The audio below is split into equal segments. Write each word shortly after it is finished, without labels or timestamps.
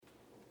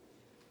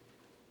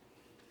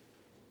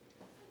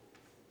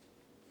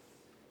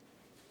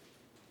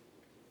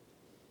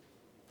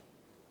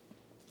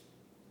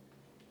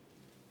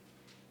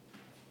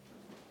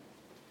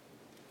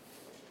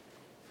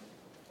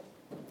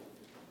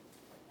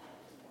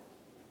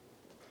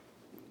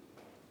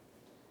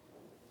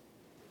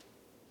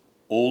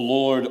O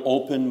Lord,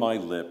 open my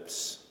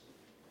lips,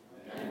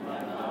 and my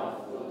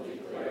mouth will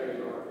declare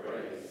your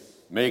praise.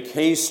 Make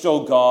haste,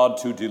 O God,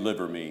 to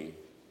deliver me.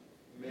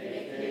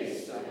 Make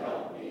haste to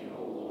help me,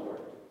 O Lord.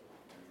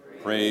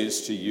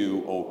 Praise to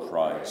you, O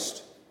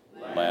Christ,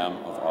 Lamb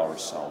of our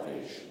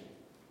salvation.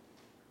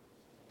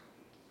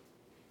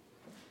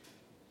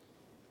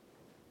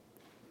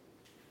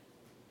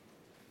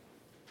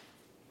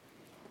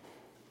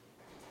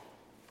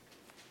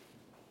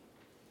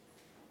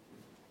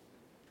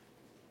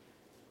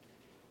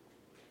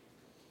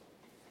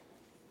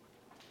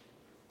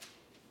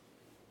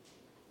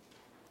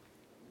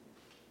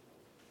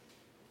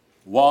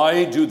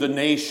 Why do the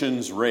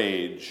nations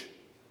rage?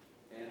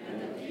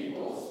 And the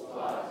peoples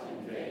plot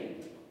in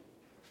vain.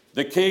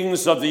 The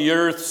kings of the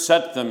earth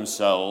set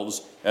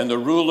themselves, and the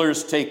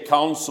rulers take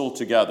counsel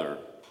together.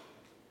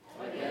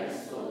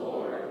 Against the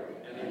Lord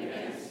and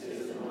against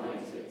his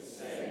anointed,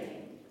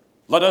 saying,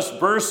 Let us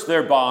burst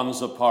their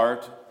bonds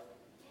apart.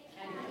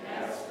 and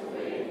cast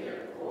away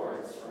their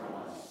cords from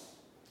us.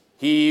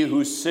 He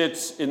who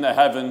sits in the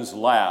heavens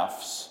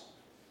laughs.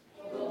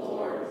 The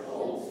Lord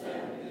holds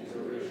them in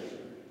derision.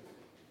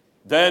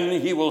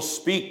 Then he will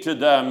speak to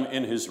them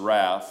in his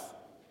wrath.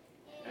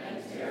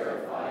 And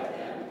terrify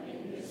them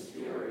in his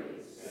fury,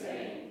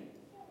 saying,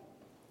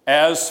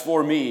 As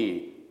for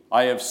me,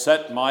 I have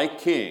set my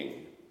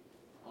king.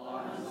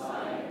 on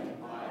Zion,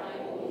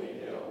 my holy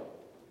hill.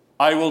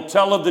 I will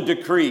tell of the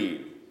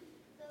decree.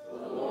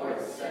 The Lord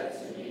said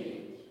to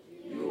me,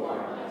 you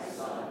are my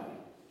son.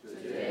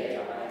 Today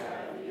I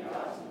have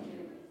begotten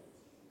you.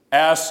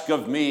 Ask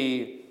of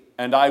me,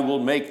 and I will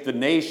make the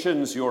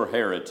nations your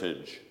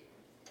heritage.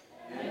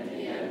 And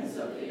the ends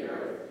of the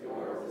earth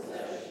your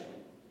possession.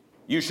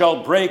 You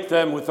shall break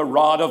them with a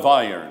rod of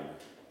iron.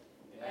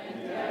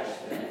 And dash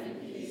them in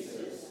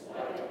pieces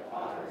like a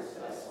potter's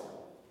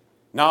vessel.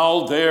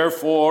 Now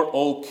therefore,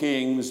 O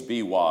kings,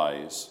 be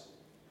wise.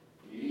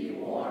 Be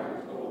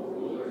warned, O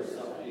rulers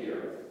of the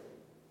earth,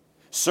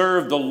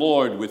 Serve the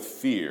Lord with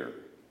fear.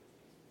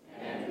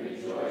 and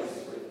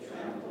rejoice with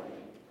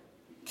trembling.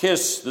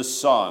 Kiss the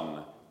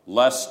Son,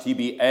 lest he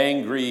be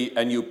angry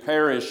and you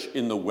perish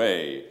in the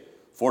way,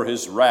 for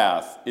his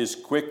wrath is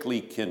quickly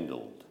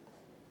kindled.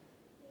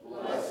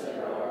 Blessed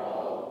are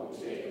all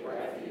who take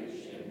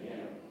refuge in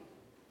him.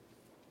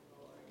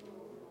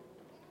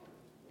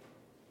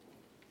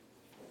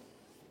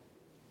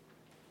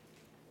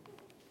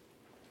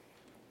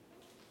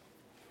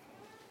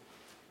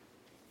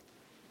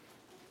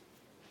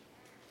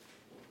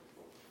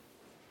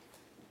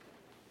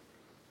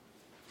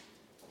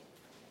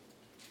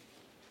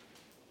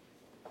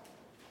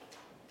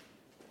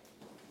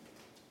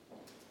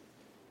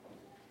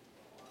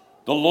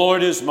 The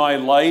Lord is my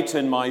light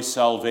and my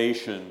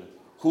salvation.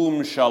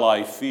 Whom shall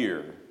I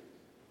fear?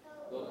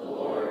 The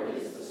Lord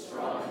is the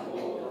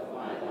stronghold of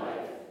my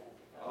life.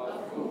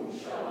 Of whom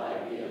shall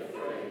I be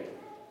afraid?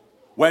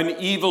 When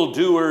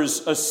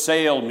evildoers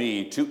assail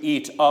me to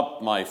eat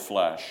up my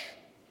flesh,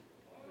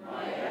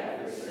 My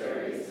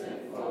adversaries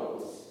and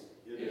foes,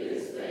 it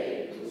is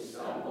they who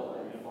stumble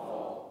and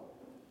fall.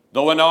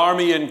 though an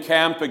army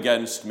encamp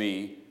against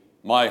me,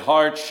 my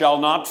heart shall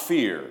not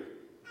fear.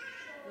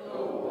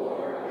 Though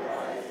war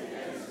arise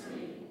against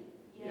me,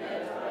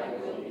 yet I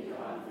will be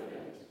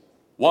confident.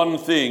 One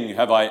thing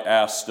have I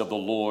asked of the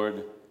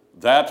Lord,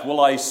 that will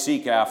I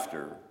seek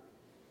after,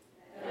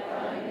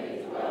 That I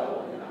may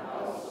dwell in the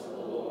house of the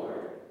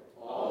Lord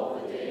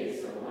all the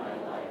days of my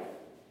life,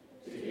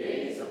 to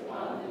gaze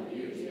upon the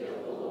beauty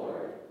of the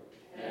Lord,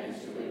 and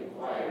to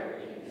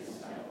inquire in his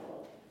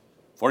temple.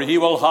 for he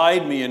will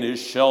hide me in his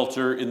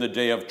shelter in the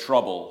day of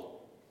trouble.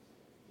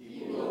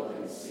 He will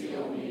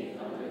conceal me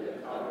under the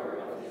cover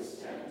of his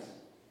tent.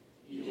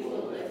 He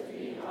will lift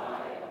me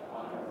high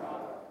upon a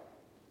rock.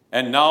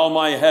 And now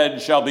my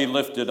head shall be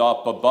lifted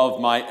up above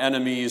my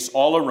enemies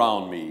all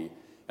around me,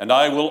 and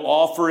I will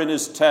offer in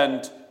his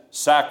tent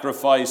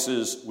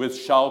sacrifices with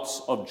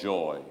shouts of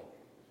joy.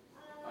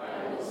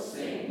 I will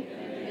sing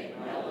and make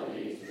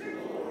melody to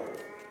the Lord.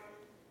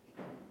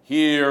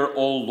 Hear,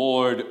 O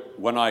Lord,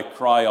 when I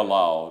cry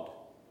aloud.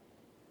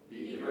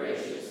 Be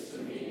gracious to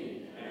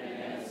me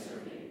and answer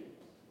me.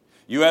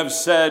 You have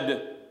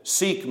said,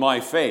 seek my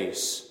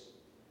face.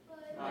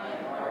 My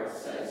heart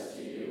says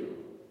to you,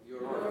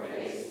 your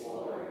face,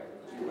 Lord,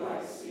 do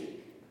I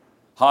seek.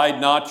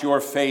 Hide not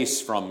your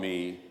face from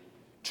me.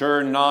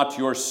 Turn not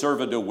your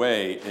servant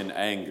away in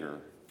anger.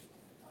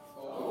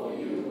 O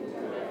you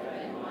who have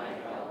been my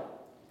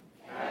help,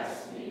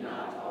 cast me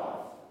not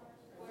off.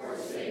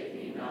 Forsake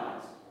me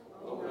not,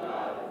 O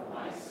God of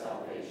my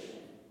salvation.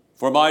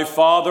 For my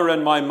father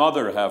and my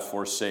mother have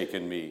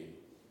forsaken me.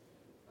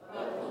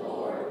 But the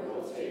Lord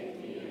will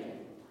take me in,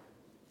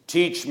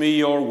 Teach me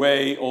your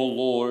way, O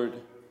Lord.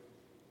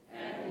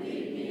 and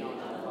lead me on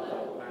a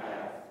level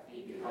path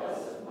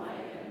because of my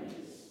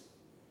enemies.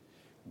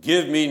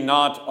 Give me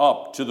not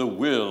up to the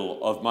will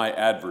of my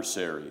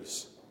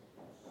adversaries.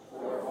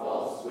 For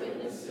false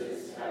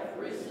witnesses have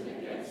risen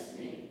against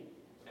me,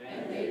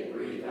 and they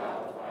breathe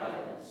out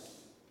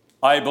violence.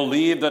 I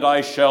believe that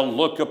I shall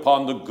look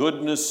upon the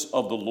goodness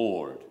of the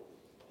Lord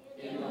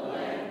in the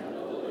land of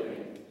the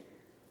living.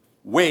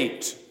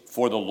 Wait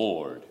for the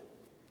Lord.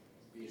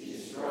 Be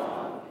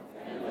strong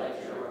and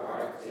let your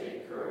heart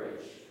take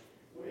courage.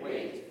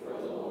 Wait for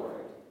the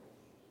Lord.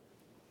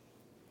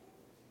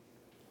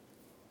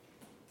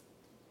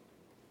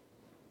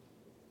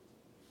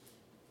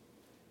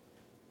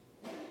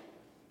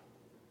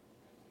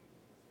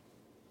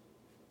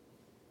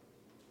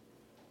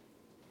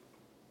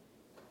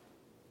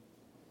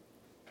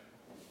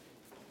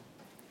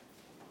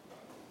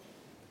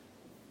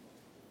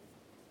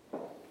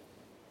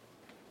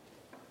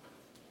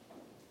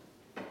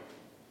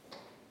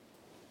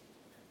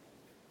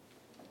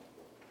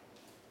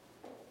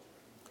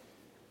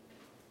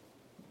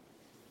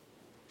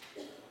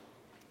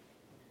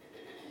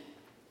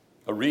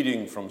 A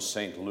reading from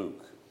St.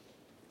 Luke.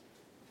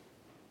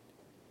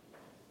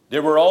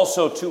 There were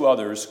also 2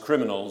 others,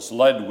 criminals,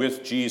 led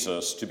with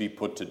Jesus to be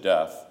put to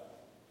death.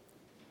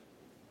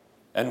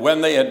 And when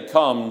they had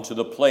come to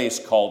the place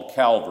called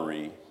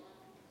Calvary,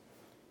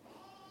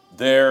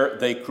 there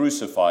they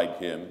crucified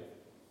him,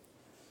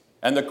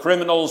 and the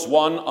criminals,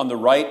 one on the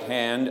right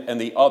hand and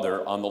the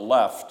other on the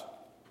left.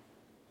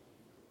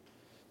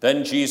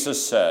 Then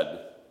Jesus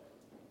said,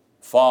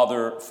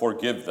 Father,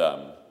 forgive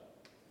them,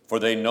 for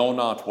they know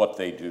not what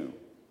they do.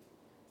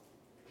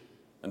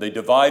 And they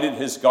divided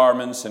his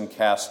garments and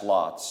cast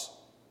lots.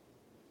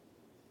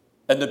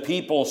 And the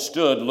people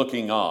stood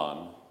looking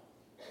on.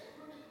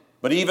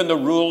 But even the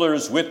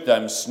rulers with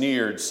them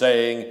sneered,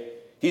 saying,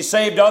 He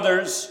saved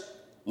others,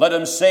 let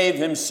him save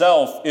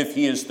himself if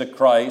he is the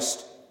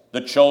Christ,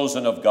 the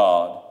chosen of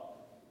God.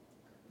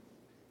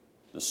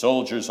 The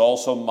soldiers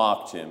also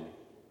mocked him,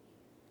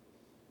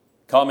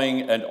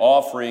 coming and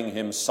offering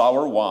him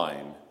sour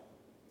wine,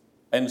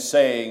 and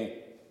saying,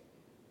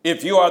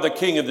 If you are the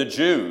King of the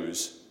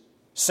Jews,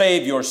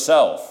 save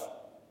yourself.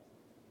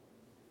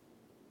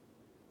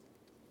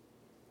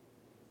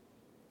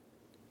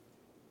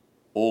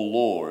 O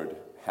Lord,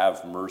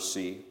 have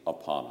mercy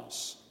upon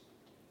us.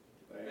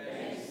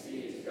 Thanks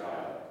be to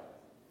God.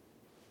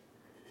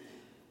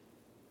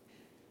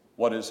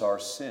 What is our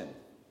sin?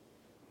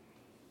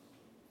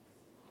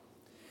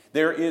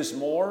 There is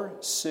more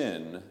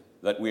sin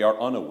that we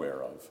are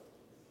unaware of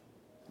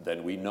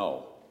than we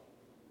know.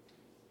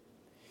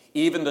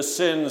 Even the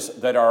sins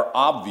that are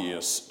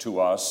obvious to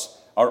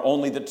us are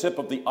only the tip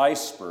of the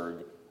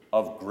iceberg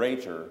of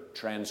greater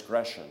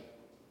transgression.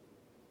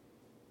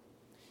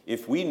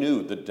 If we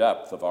knew the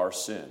depth of our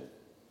sin,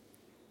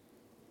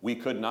 we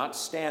could not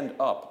stand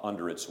up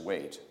under its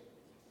weight.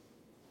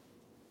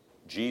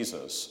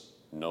 Jesus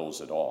knows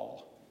it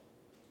all.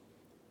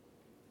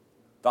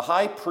 The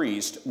high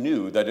priest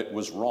knew that it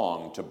was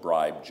wrong to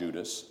bribe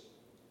Judas.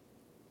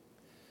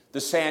 The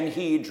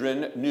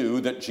Sanhedrin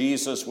knew that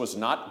Jesus was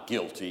not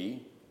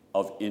guilty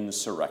of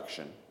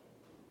insurrection.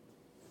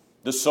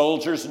 The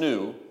soldiers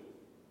knew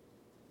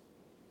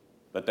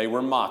that they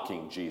were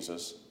mocking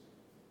Jesus.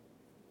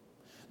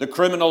 The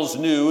criminals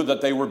knew that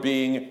they were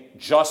being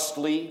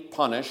justly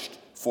punished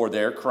for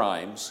their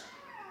crimes.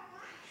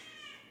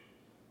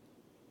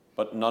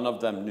 But none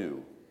of them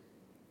knew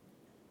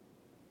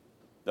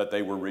that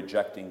they were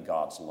rejecting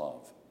God's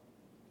love.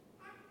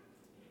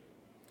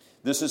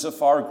 This is a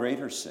far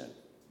greater sin,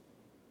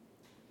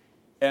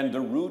 and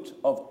the root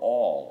of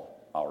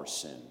all our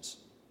sins.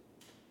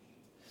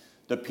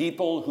 The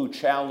people who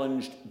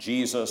challenged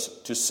Jesus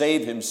to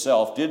save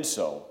himself did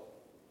so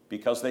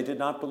because they did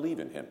not believe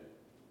in him.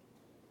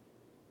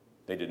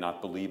 They did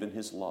not believe in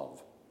his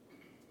love.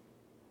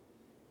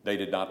 They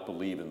did not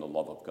believe in the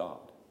love of God.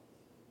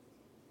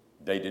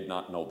 They did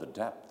not know the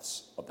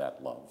depths of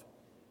that love.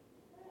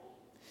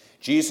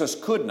 Jesus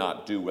could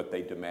not do what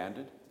they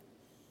demanded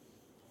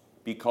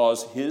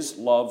because his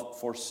love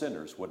for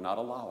sinners would not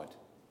allow it.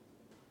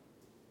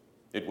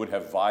 It would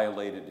have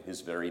violated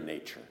his very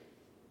nature.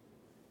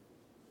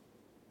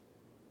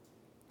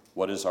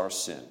 What is our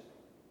sin?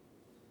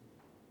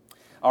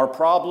 Our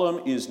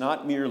problem is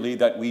not merely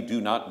that we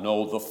do not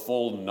know the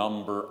full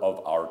number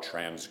of our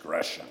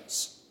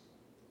transgressions,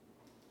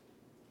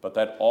 but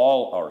that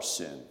all our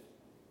sin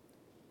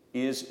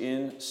is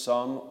in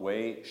some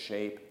way,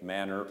 shape,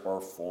 manner, or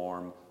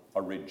form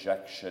a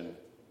rejection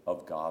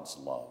of God's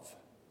love.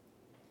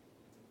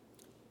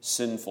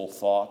 Sinful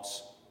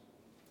thoughts,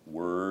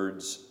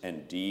 words,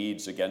 and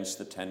deeds against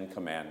the 10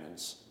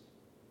 Commandments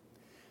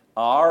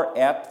are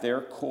at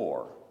their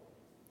core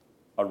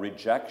a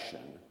rejection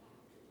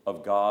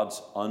of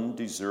God's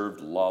undeserved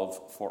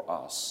love for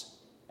us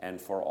and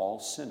for all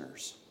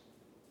sinners.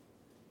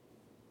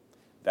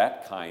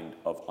 That kind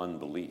of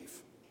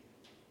unbelief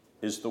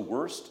is the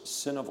worst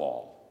sin of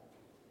all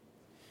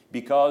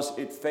because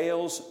it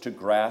fails to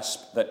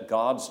grasp that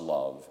God's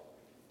love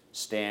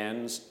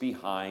stands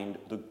behind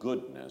the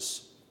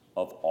goodness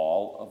of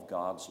all of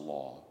God's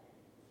law.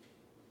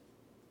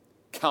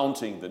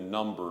 Counting the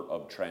number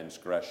of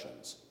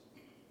transgressions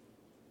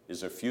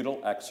is a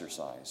futile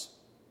exercise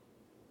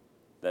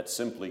that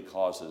simply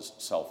causes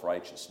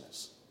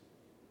self-righteousness.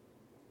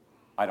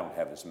 I don't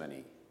have as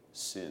many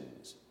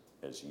sins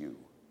as you.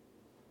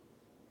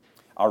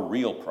 Our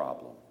real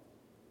problem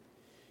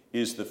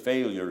is the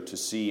failure to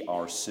see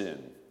our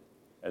sin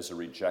as a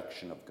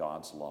rejection of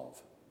God's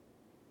love.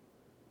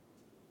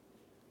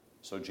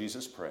 So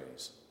Jesus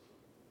prays,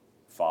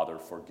 Father,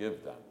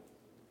 forgive them,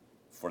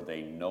 for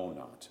they know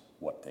not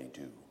what they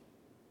do.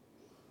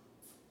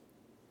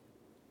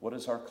 What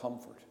is our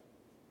comfort?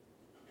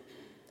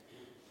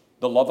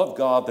 The love of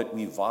God that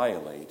we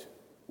violate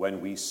when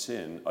we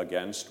sin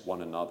against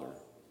one another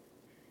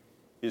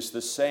is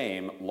the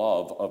same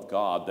love of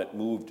God that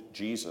moved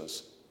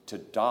Jesus to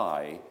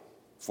die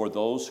for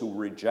those who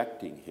were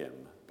rejecting him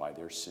by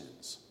their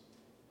sins.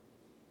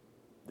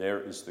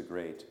 There is the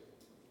great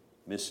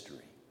mystery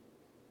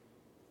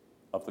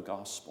of the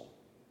gospel.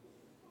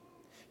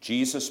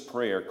 Jesus'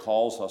 prayer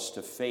calls us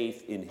to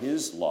faith in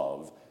his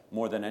love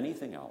more than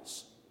anything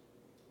else.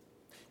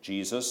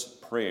 Jesus'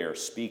 prayer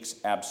speaks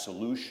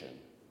absolution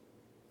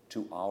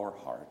to our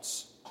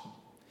hearts.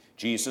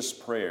 Jesus'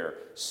 prayer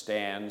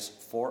stands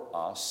for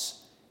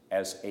us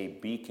as a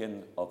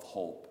beacon of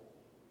hope,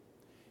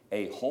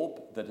 a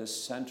hope that is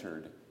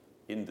centered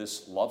in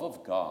this love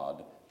of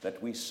God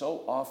that we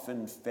so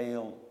often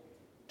fail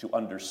to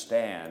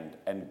understand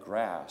and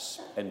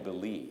grasp and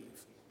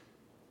believe,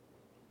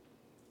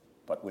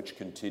 but which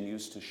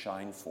continues to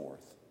shine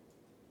forth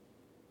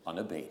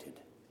unabated.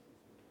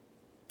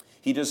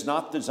 He does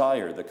not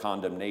desire the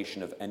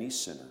condemnation of any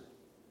sinner,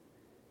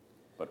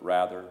 but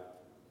rather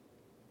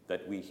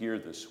that we hear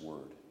this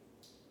word,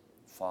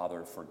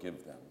 Father,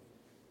 forgive them,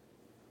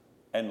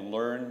 and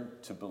learn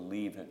to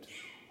believe it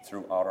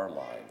throughout our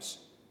lives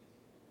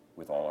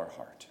with all our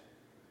heart.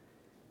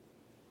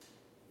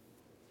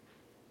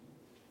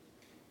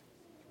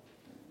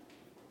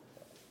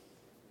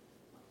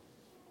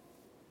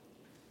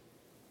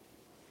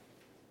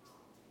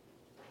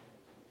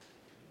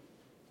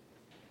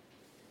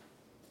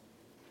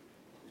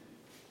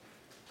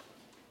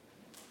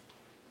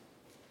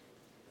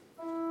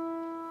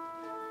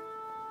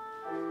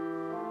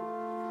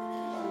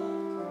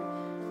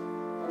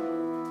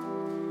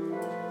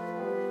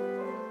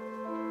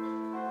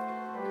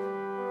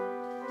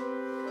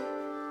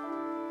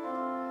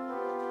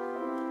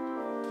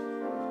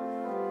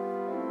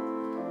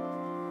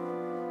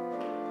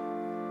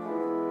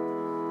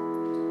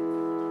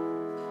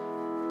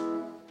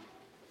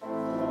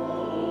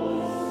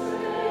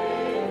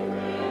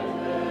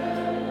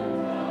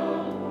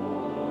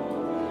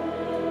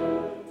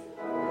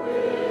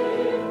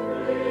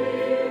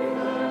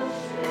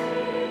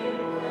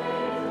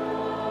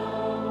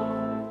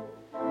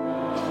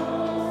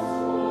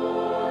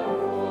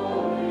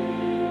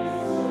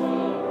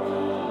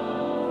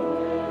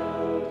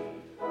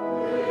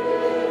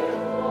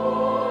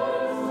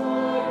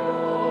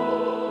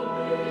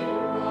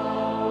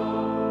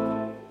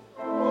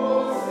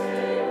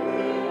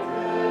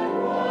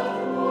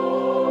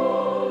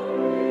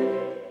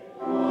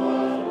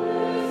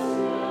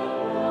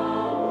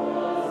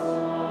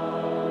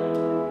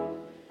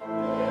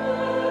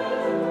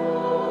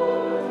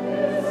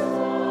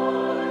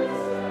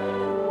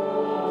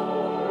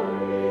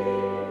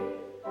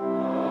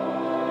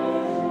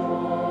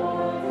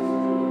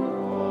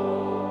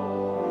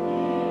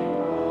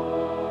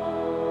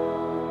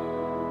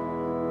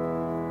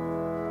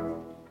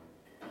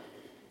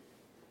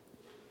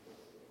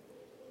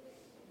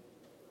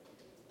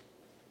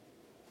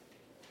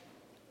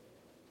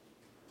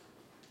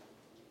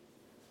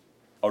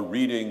 A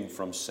reading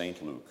from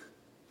St. Luke.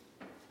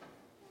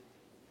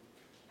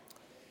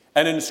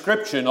 An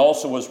inscription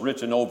also was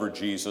written over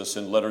Jesus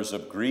in letters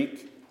of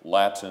Greek,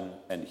 Latin,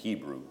 and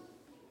Hebrew.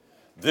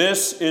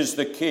 This is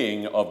the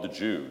King of the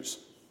Jews.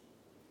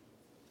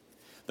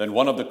 Then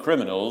one of the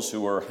criminals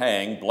who were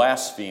hanged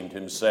blasphemed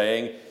him,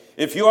 saying,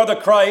 If you are the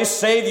Christ,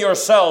 save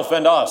yourself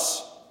and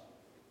us.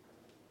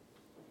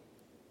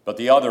 But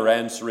the other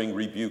answering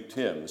rebuked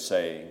him,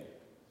 saying,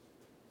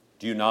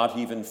 Do you not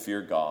even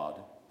fear God,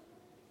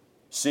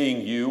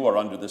 seeing you are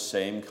under the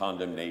same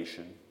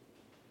condemnation?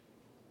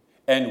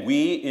 And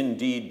we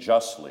indeed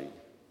justly,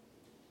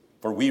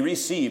 for we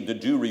receive the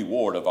due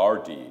reward of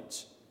our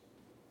deeds.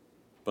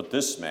 But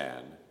this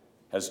man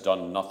has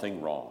done nothing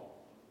wrong.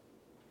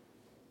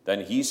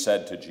 Then he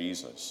said to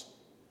Jesus,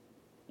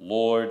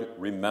 Lord,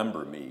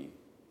 remember me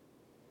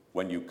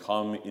when you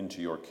come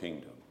into your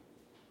kingdom.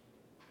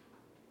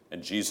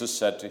 And Jesus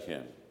said to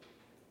him,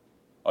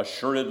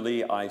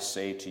 Assuredly I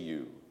say to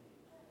you,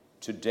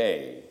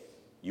 today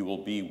you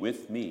will be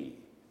with me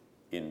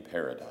in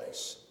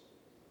paradise.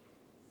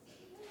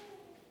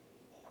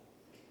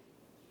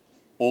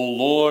 O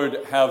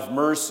Lord, have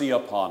mercy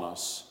upon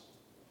us.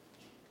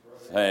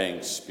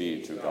 Thanks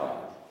be to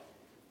God.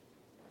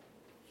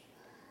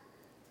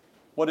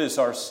 What is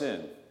our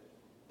sin?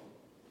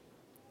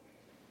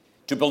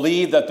 To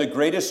believe that the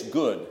greatest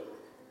good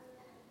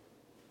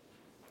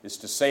is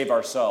to save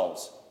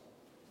ourselves,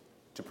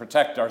 to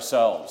protect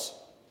ourselves,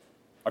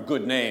 a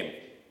good name,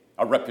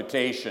 a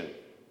reputation,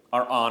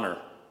 our honor.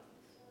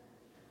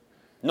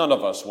 None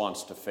of us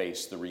wants to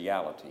face the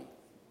reality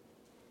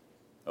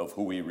of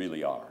who we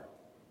really are.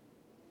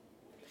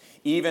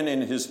 Even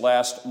in his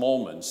last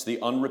moments,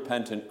 the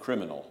unrepentant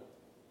criminal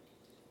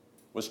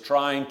was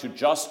trying to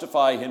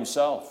justify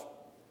himself.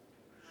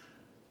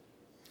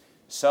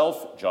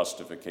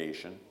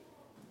 Self-justification,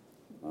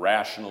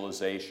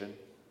 rationalization,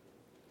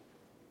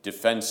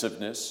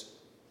 defensiveness,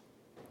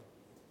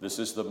 this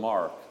is the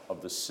mark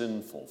of the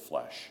sinful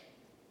flesh.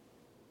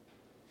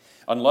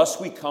 Unless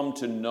we come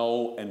to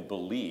know and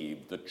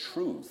believe the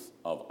truth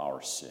of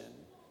our sin,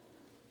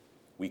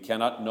 we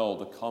cannot know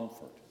the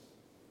comfort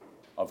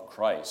of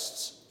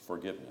Christ's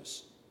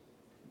forgiveness.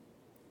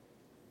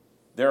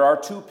 There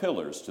are two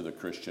pillars to the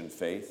Christian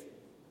faith,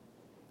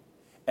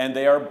 and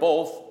they are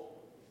both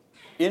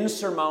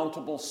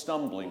insurmountable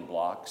stumbling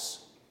blocks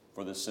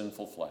for the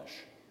sinful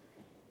flesh.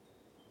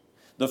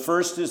 The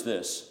first is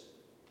this: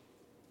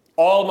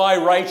 all my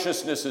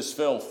righteousness is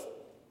filth.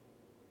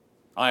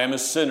 I am a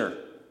sinner.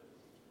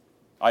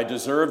 I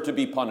deserve to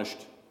be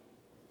punished.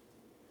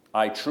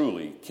 I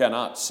truly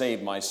cannot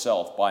save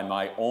myself by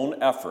my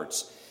own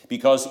efforts,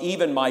 because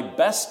even my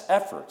best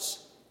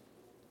efforts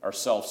are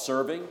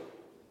self-serving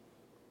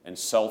and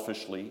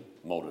selfishly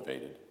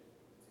motivated.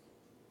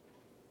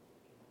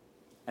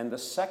 And the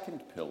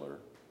second pillar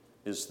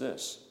is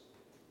this: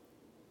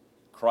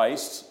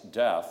 Christ's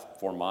death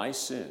for my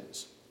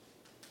sins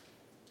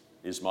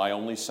is my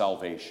only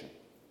salvation,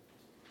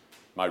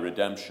 my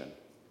redemption,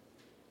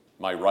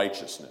 my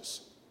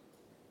righteousness,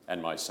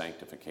 and my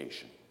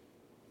sanctification.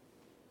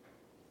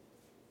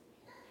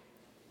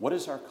 What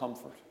is our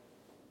comfort?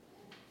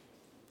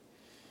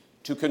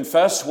 To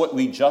confess what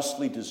we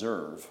justly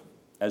deserve,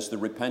 as the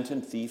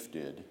repentant thief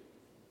did,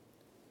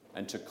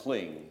 and to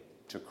cling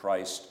to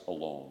Christ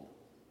alone.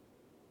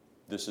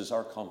 This is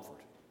our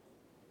comfort.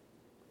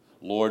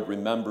 Lord,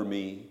 remember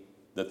me,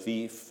 the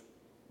thief,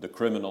 the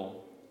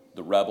criminal,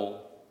 the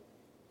rebel,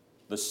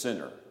 the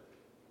sinner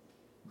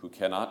who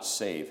cannot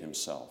save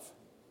himself.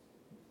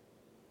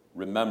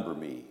 Remember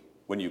me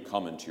when you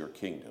come into your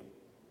kingdom.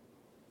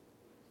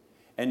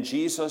 And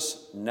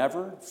Jesus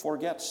never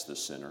forgets the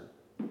sinner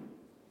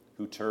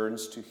who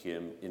turns to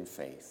him in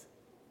faith.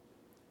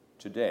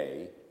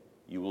 Today,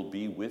 you will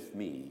be with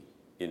me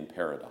in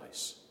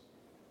paradise.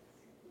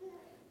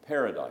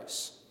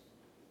 Paradise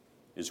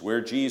is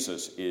where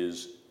Jesus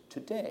is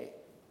today,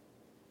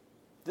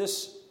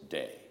 this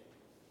day,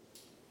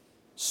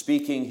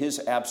 speaking his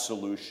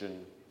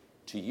absolution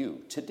to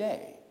you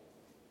today.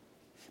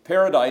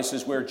 Paradise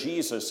is where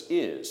Jesus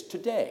is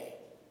today,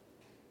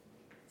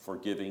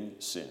 forgiving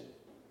sin.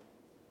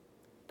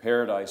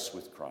 Paradise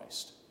with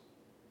Christ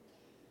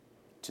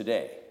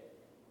today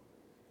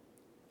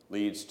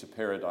leads to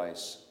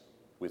paradise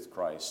with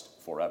Christ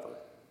forever.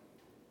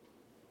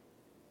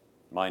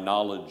 My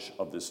knowledge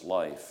of this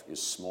life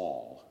is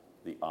small,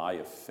 the eye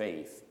of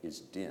faith is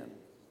dim,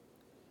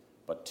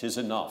 but 'tis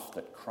enough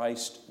that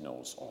Christ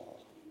knows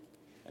all,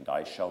 and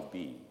I shall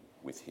be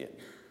with him.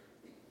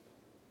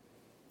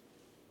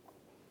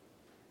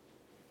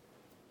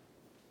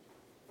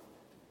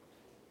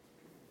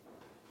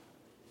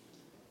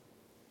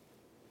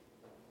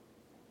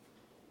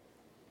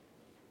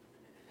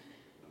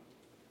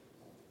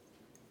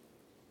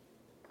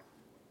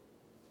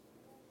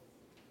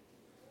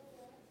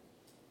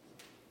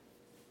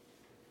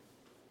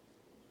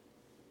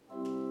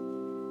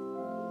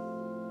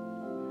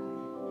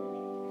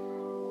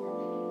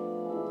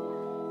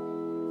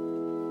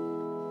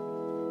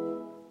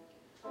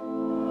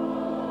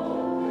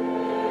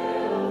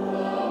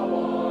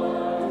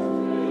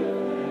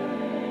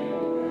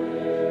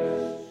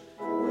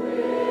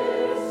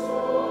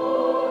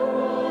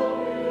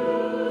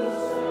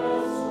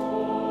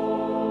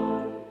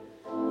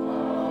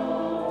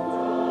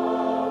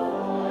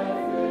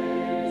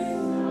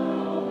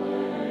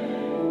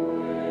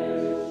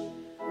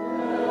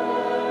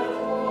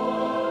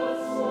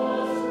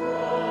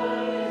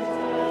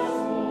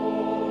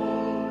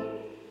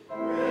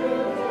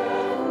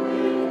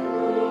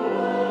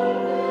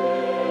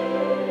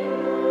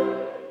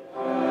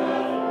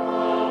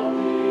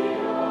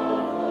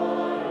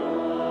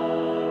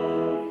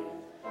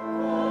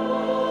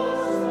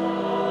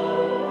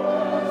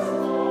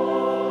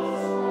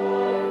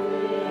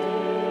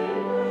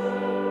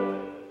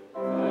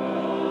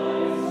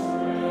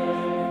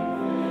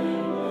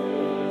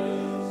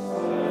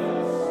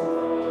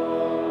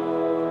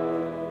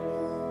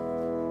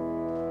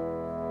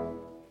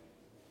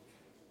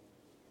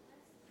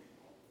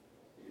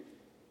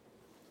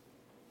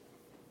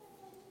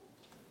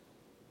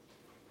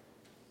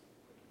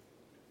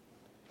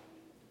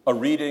 A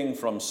reading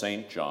from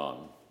St.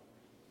 John.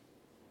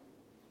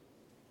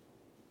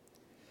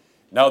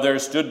 Now there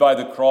stood by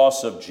the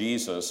cross of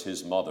Jesus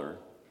his mother,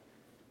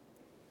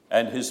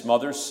 and his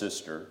mother's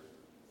sister,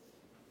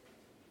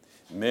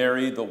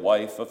 Mary the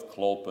wife of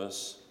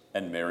Clopas,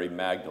 and Mary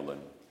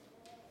Magdalene.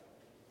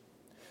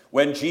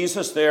 When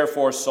Jesus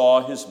therefore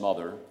saw his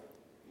mother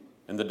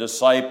and the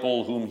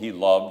disciple whom he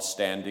loved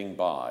standing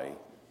by,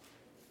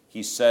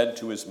 he said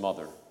to his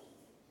mother,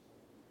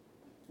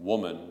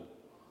 "Woman,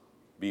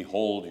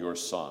 behold your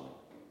son."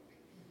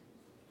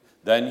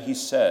 Then he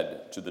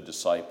said to the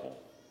disciple,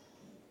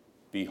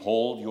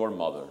 behold your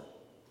mother.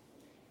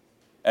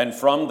 And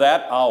from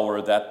that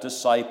hour that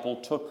disciple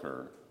took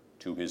her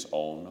to his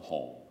own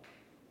home.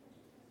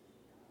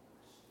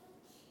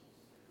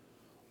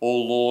 O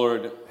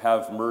Lord,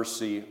 have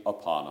mercy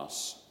upon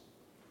us.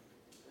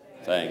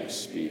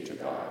 Thanks be to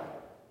God.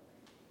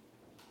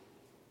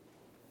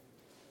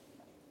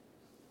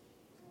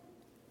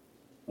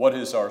 What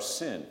is our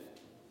sin?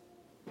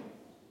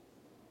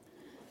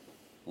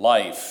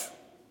 Life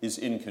is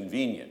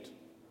inconvenient.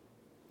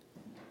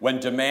 When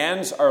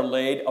demands are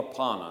laid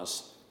upon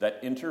us that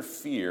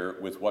interfere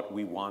with what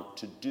we want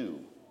to do,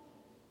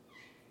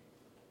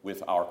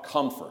 with our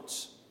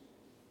comforts,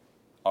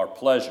 our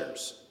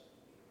pleasures,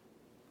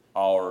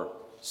 our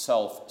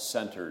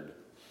self-centered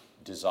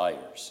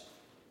desires.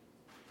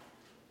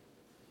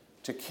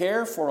 To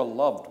care for a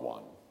loved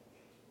one,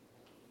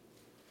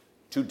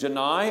 to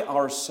deny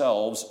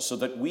ourselves so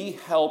that we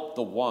help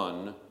the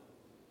one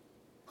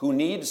who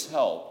needs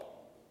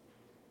help,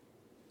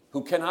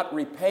 who cannot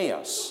repay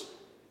us.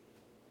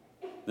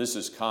 This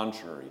is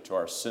contrary to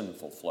our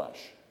sinful flesh.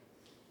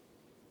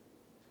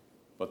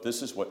 But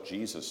this is what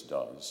Jesus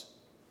does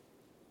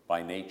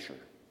by nature.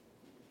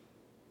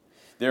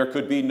 There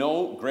could be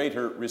no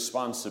greater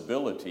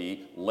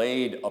responsibility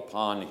laid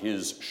upon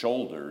his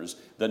shoulders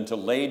than to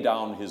lay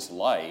down his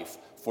life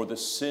for the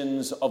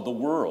sins of the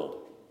world.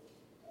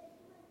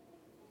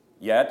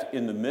 Yet,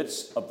 in the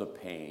midst of the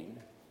pain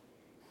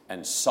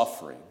and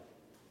suffering,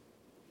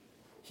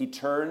 he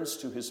turns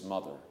to his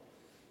mother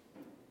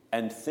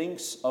and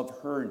thinks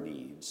of her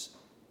needs,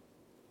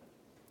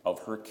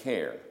 of her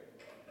care,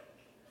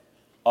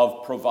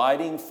 of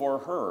providing for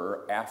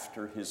her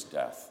after his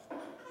death.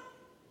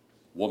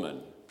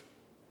 Woman,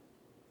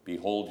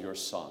 behold your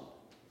son.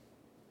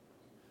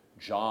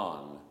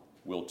 John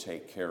will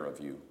take care of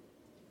you.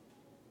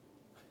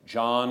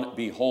 John,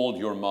 behold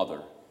your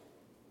mother.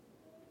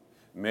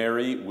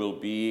 Mary will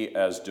be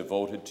as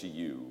devoted to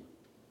you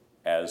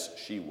as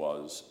she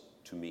was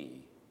to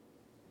me.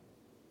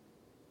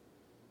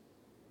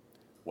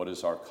 What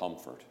is our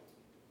comfort?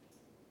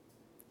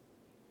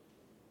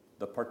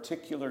 The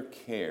particular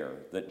care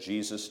that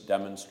Jesus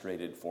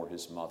demonstrated for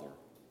his mother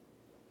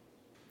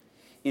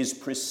is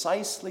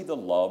precisely the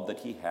love that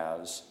he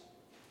has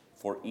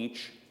for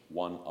each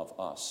one of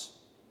us.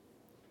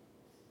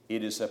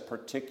 It is a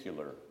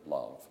particular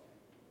love.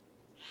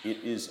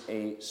 It is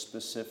a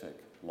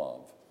specific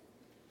love.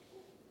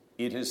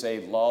 It is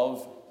a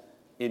love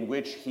in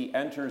which he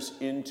enters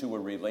into a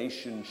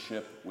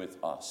relationship with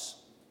us,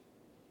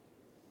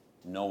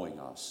 knowing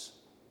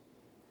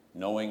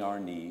our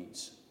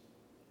needs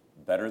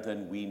better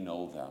than we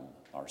know them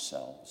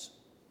ourselves.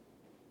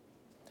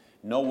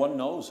 No one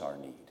knows our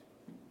need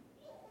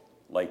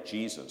like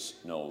Jesus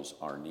knows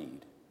our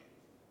need.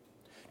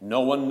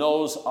 No one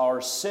knows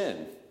our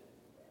sin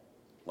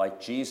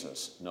like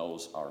Jesus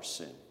knows our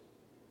sin.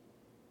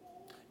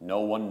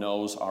 No one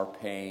knows our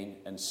pain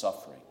and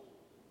suffering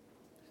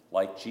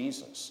like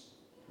Jesus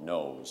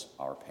knows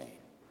our pain.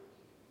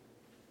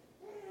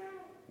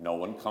 No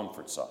one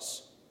comforts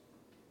us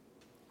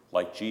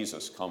like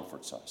Jesus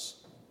comforts us.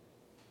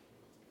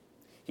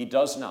 He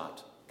does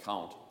not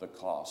count the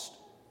cost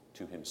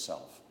to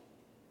himself.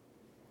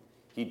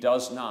 He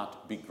does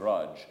not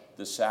begrudge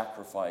the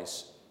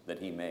sacrifice that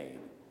he made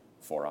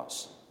for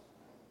us.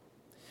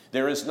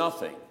 There is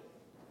nothing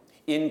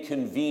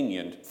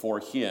inconvenient for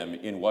him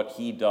in what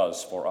he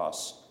does for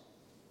us.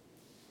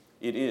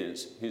 It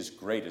is his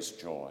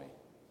greatest joy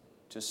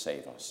to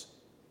save us,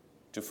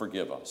 to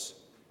forgive us,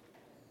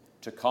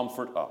 to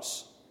comfort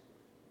us,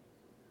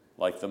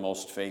 like the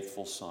most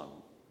faithful son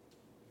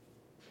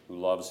who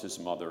loves his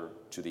mother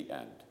to the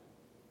end.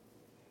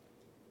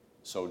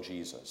 So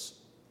Jesus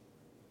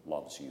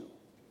loves you.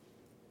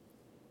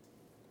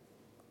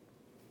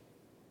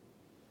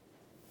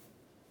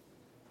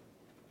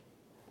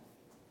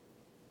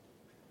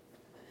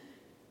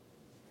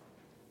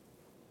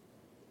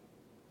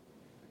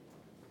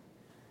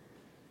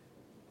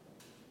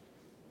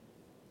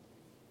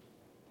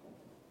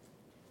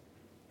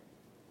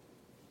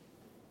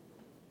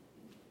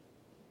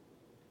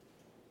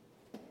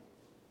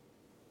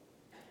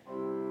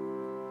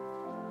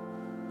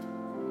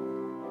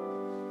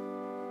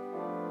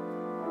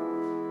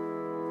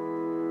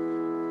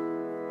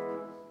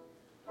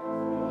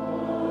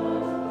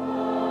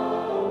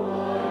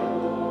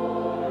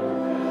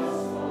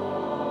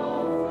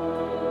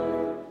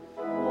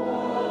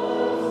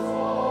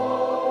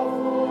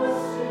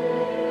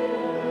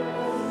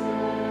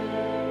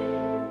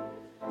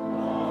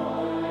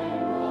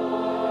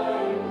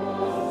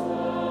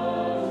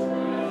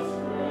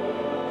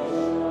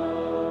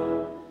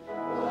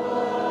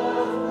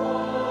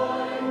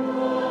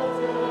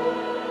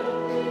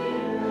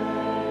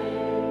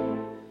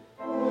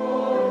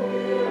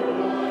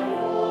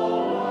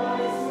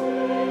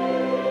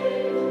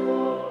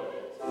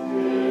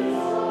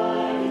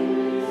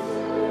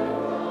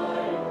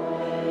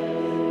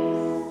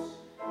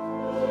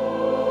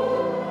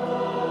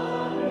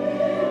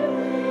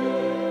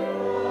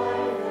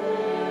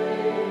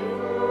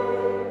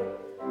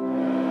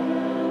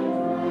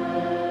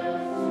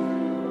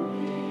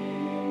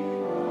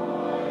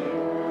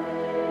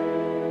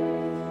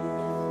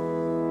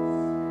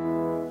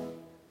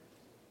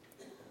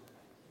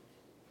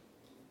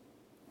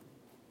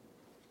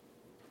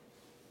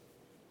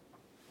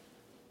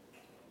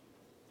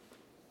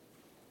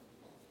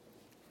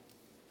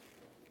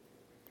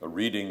 A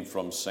reading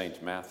from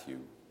St. Matthew.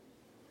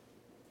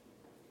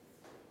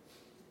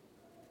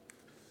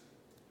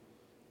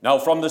 Now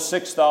from the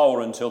 6th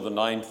hour until the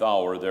 9th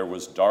hour there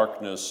was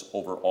darkness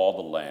over all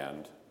the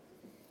land.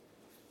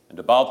 And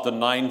about the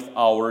 9th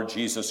hour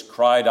Jesus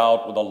cried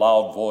out with a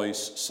loud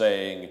voice,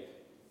 saying,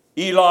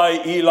 Eli,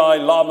 Eli,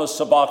 lama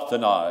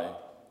sabachthani.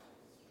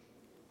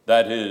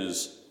 That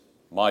is,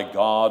 my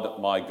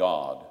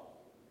God,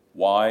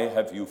 why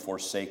have you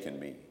forsaken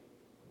me?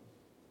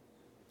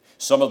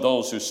 Some of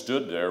those who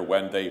stood there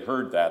when they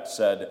heard that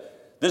said,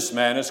 This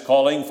man is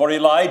calling for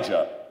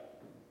Elijah.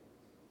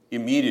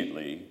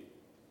 Immediately,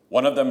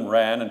 one of them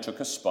ran and took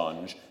a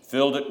sponge,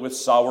 filled it with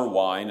sour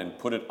wine, and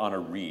put it on a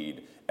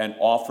reed, and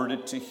offered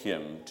it to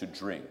him to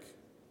drink.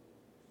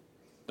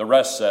 The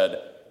rest said,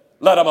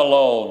 Let him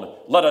alone.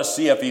 Let us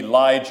see if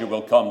Elijah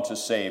will come to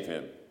save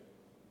him.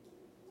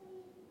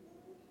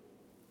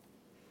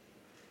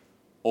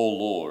 O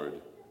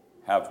Lord,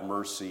 have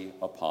mercy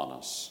upon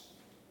us.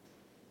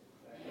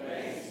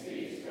 Thanks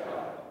be to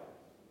God.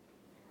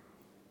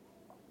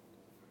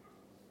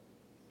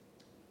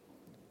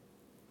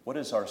 What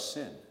is our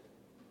sin?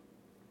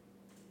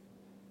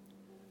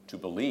 To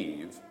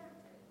believe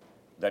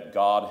that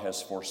God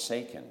has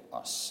forsaken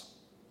us,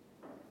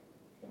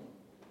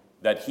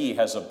 that he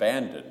has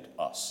abandoned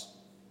us,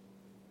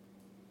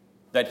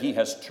 that he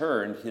has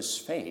turned his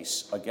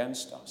face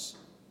against us,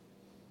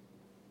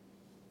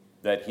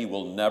 that he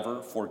will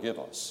never forgive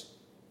us.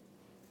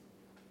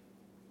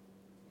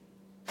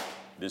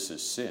 This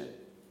is sin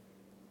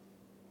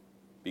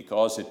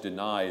because it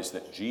denies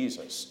that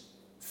Jesus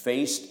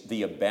faced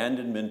the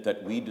abandonment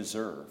that we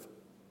deserve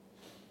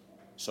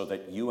so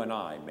that you and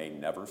I may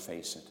never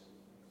face it.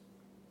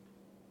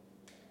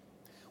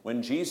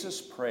 When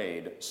Jesus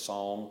prayed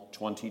Psalm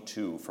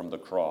 22 from the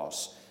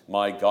cross,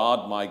 my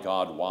God,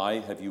 why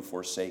have you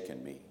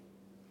forsaken me?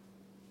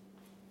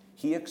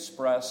 He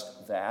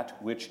expressed that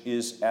which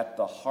is at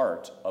the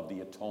heart of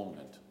the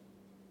atonement,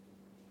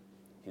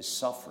 his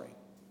suffering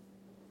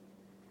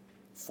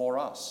for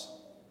us,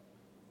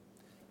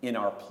 in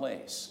our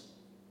place,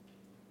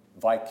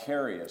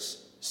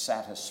 vicarious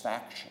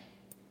satisfaction.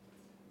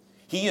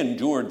 He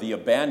endured the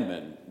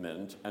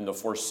abandonment and the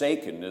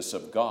forsakenness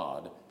of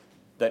God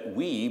that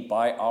we,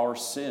 by our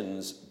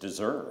sins,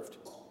 deserved.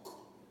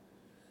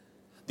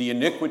 The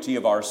iniquity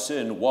of our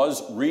sin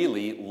was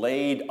really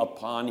laid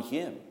upon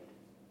him.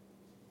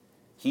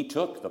 He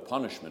took the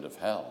punishment of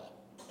hell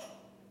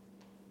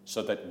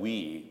so that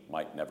we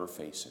might never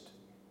face it.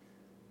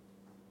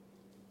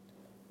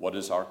 What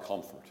is our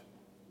comfort?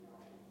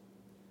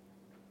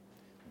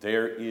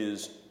 There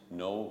is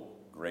no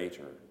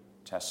greater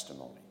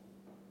testimony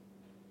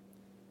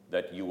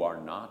that you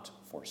are not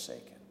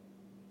forsaken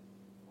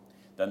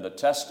than the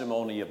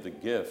testimony of the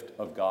gift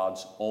of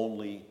God's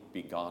only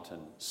begotten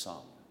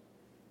Son,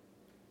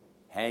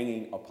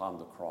 hanging upon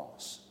the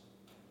cross,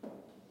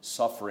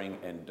 suffering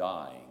and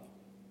dying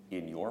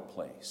in your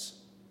place,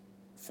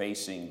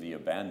 facing the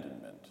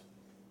abandonment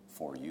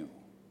for you.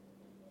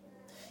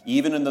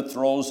 Even in the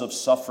throes of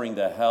suffering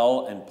the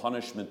hell and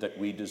punishment that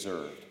we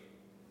deserved,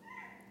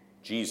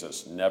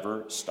 Jesus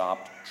never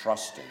stopped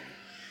trusting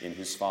in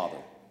his Father.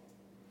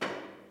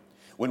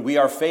 When we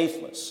are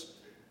faithless,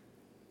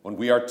 when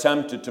we are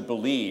tempted to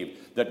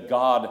believe that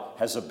God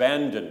has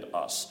abandoned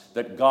us,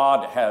 that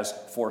God has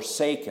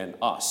forsaken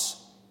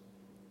us,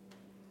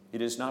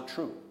 it is not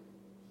true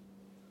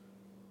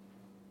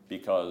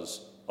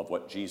because of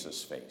what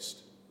Jesus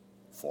faced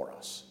for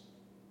us.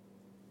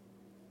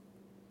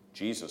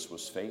 Jesus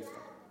was faithful.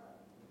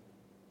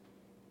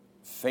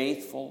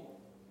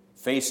 Faithful,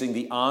 facing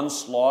the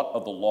onslaught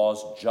of the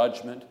law's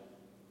judgment.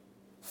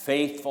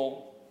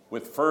 Faithful,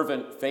 with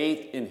fervent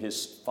faith in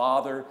his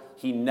Father.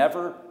 He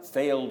never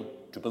failed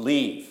to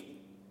believe,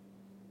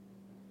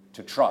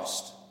 to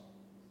trust,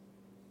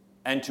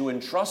 and to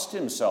entrust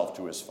himself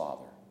to his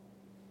Father,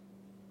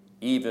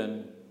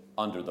 even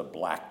under the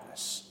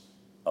blackness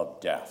of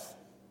death.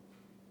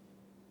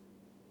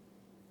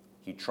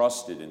 He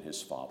trusted in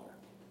his Father.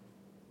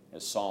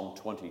 As Psalm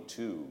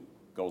 22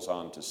 goes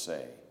on to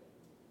say,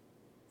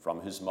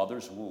 from his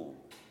mother's womb,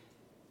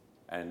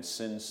 and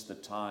since the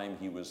time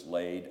he was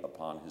laid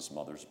upon his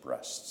mother's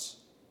breasts,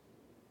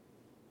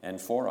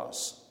 and for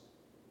us,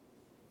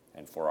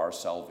 and for our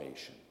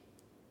salvation,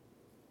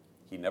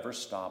 he never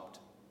stopped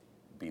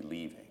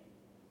believing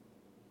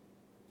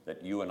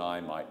that you and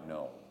I might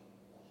know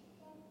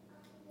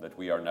that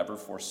we are never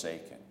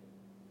forsaken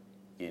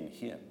in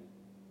him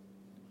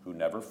who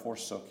never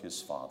forsook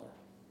his Father,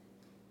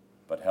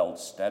 but held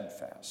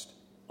steadfast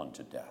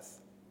unto death.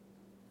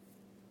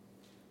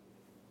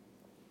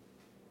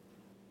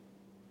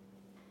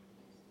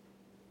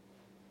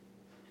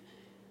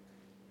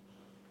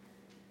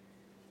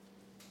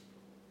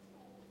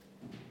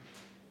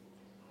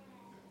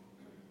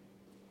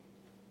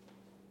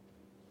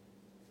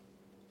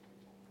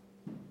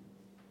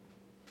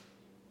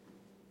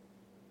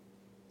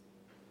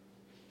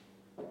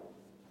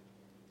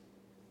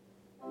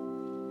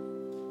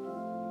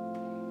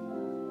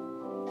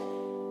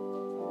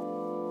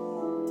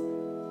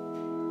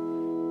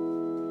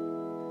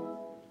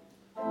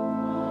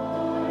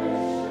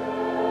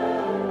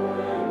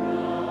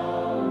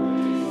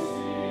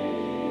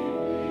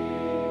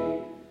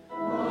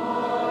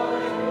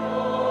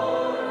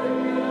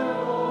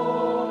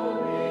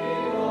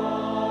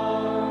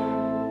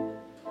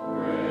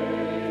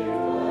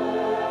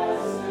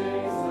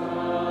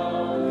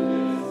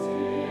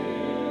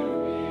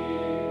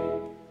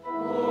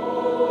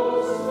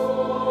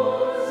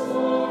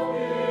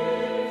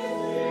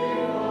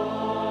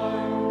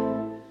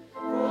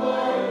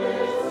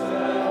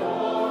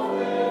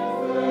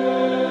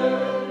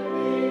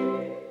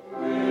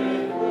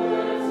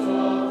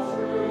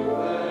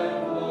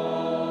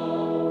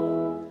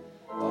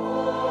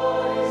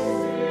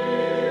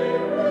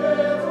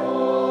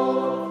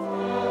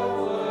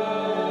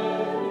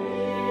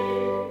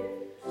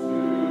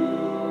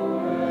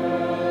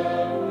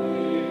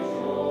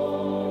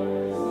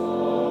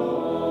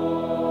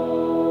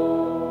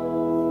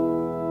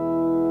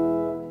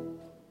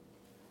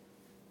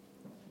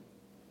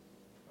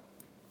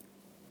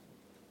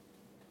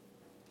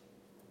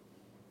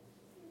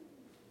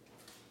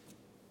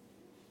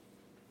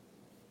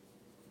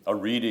 A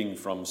reading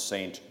from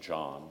St.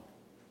 John.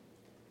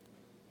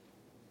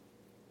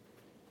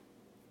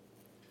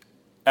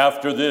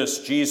 After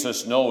this,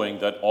 Jesus, knowing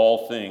that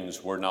all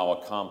things were now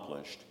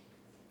accomplished,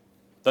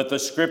 that the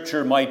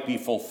scripture might be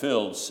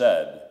fulfilled,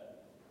 said,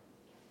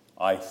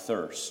 I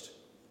thirst.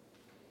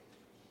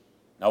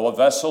 Now a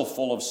vessel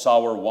full of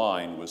sour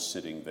wine was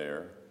sitting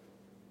there,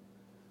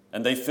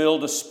 and they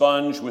filled a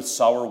sponge with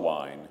sour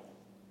wine,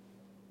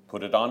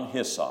 put it on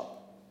hyssop,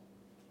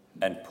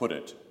 and put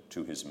it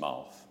to his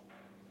mouth.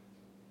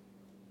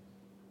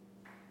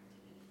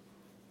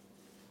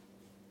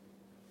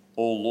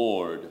 O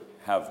Lord,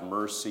 have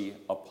mercy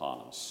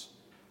upon us.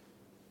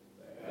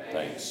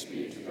 Thanks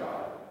be to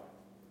God.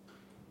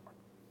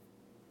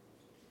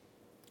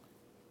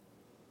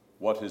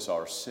 What is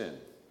our sin?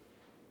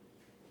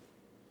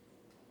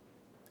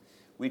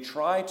 We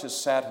try to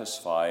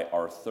satisfy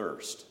our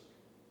thirst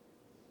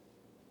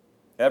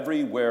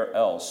everywhere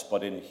else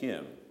but in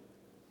Him,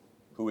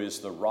 who is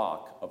the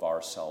rock of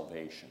our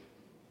salvation.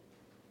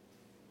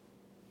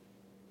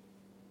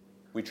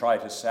 We try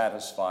to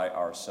satisfy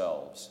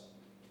ourselves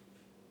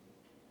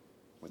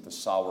with the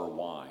sour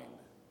wine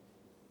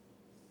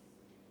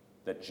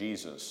that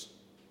Jesus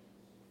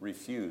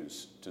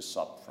refused to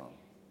sup from.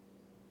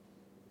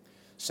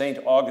 St.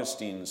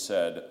 Augustine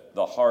said,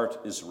 the heart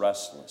is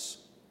restless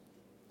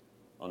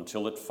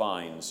until it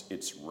finds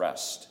its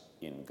rest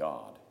in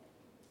God.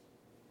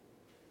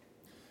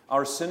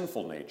 Our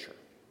sinful nature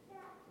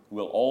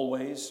will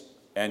always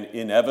and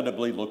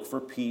inevitably look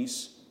for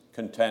peace,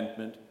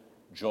 contentment,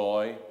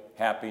 joy,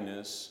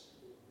 happiness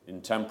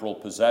in temporal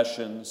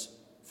possessions,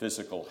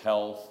 physical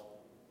health,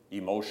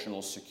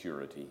 emotional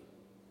security.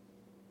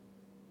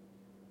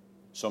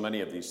 So many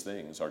of these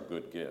things are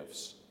good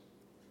gifts.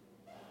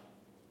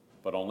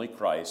 But only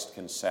Christ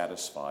can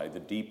satisfy the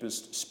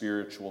deepest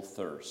spiritual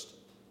thirst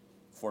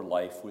for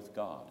life with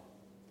God.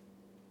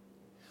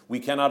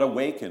 We cannot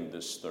awaken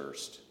this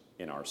thirst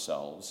in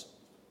ourselves.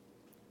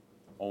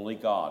 Only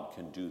God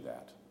can do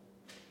that.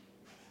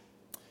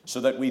 So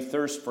that we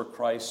thirst for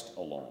Christ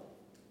alone,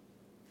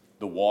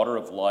 the water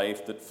of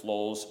life that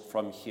flows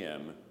from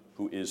Him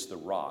who is the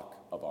rock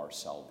of our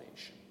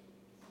salvation.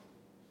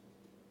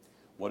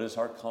 What is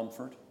our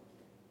comfort?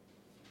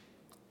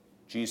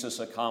 Jesus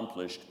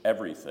accomplished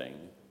everything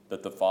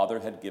that the Father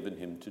had given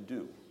Him to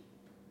do.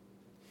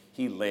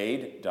 He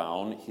laid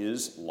down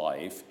His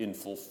life in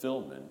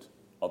fulfillment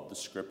of the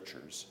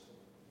Scriptures.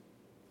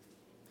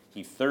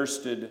 He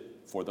thirsted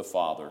for the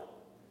Father,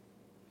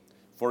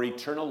 for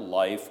eternal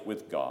life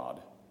with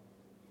God,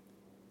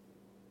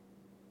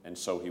 and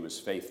so He was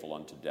faithful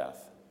unto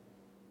death.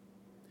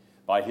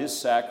 By His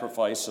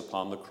sacrifice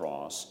upon the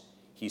cross,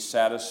 He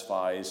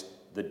satisfies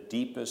the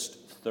deepest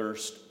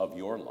thirst of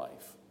your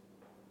life.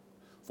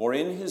 For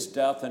in His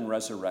death and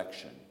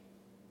resurrection,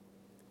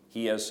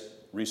 He has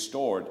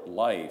restored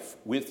life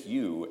with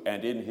you,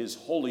 and in His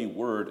holy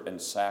word and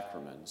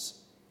sacraments,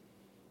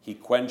 He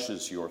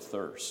quenches your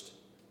thirst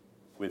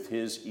with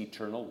His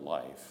eternal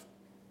life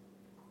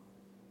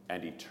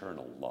and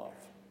eternal love.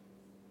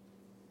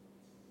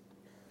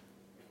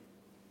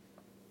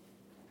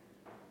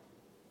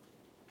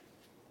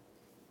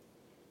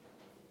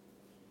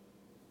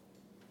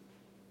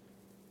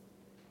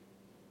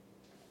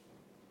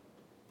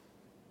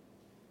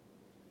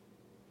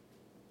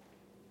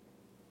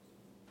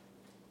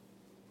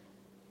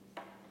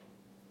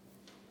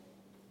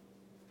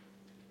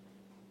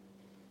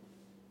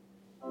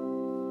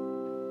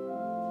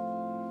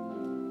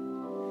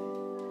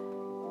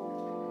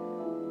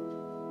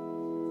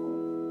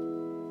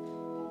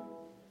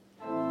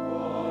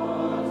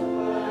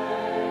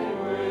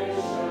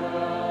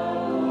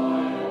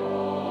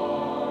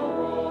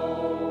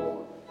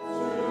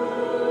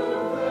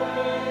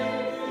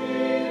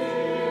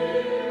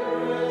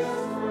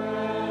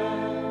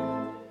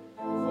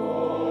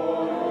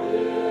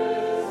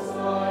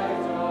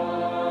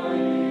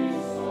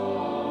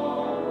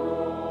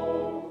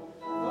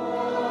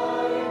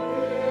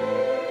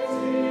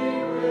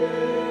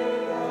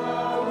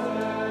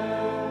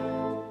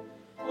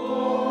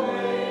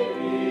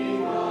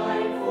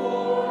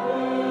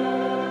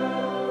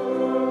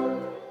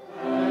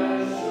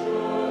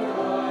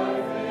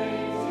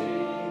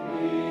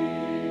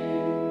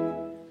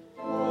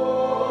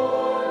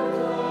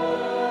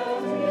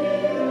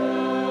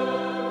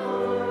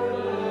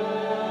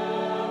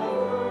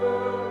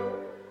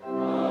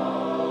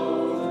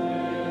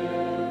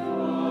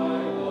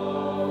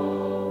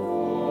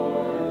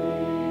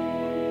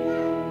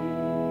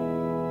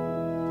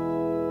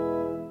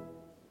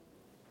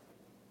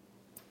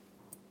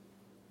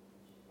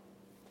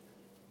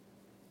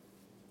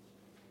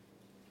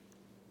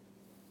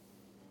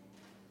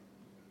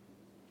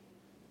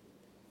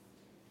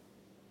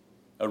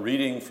 A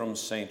reading from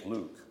St.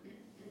 Luke.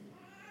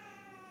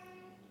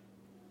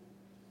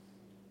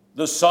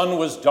 The sun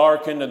was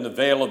darkened and the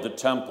veil of the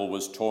temple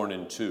was torn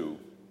in two.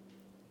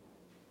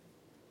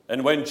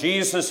 And when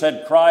Jesus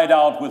had cried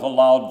out with a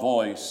loud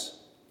voice,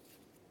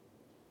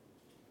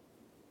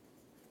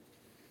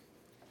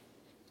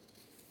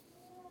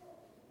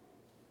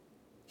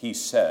 He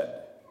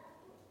said,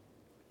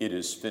 "It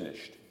is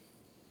finished."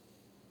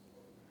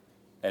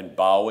 And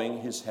bowing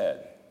his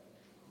head,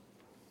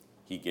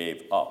 he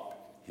gave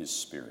up his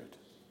spirit.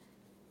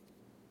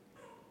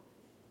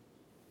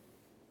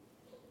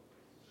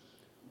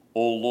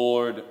 O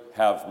Lord,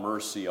 have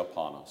mercy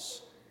upon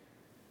us.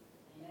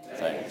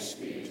 Thanks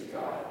be to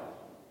God.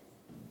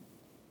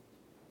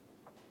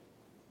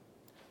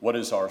 What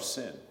is our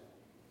sin?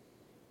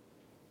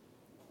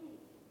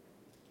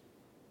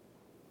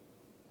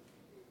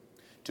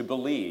 To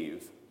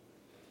believe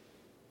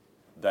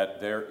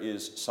that there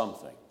is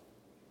something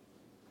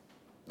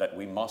that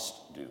we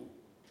must do,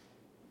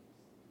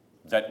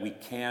 that we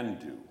can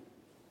do,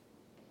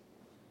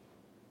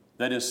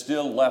 that is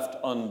still left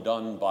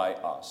undone by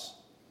us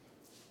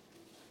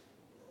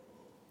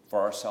for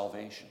our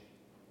salvation.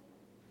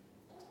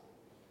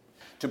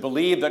 To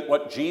believe that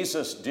what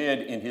Jesus did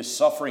in his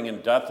suffering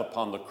and death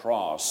upon the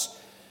cross,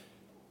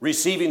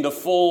 receiving the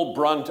full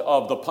brunt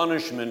of the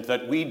punishment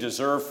that we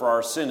deserve for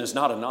our sin, is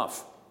not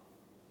enough.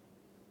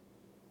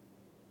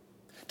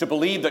 To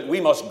believe that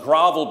we must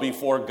grovel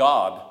before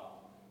God,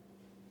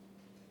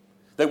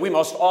 that we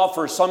must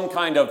offer some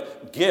kind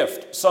of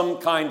gift, some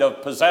kind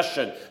of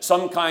possession,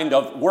 some kind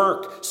of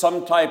work,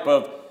 some type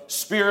of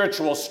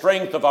spiritual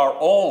strength of our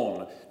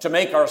own to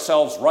make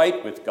ourselves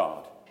right with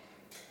God.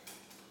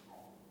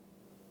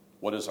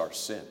 What is our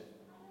sin?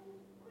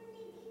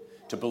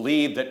 To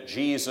believe that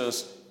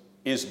Jesus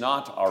is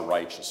not our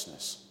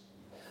righteousness,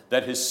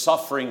 that his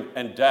suffering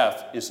and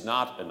death is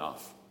not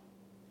enough.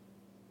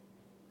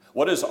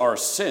 What is our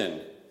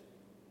sin?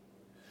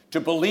 To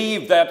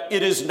believe that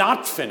it is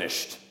not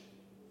finished,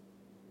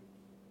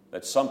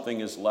 that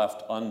something is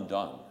left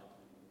undone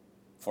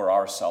for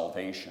our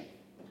salvation,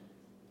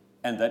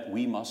 and that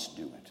we must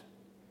do it.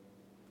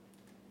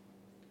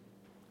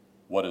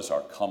 What is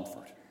our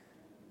comfort?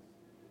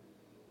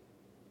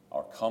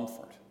 Our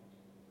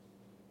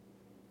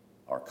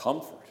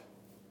comfort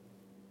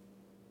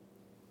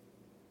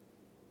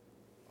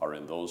are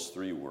in those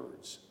three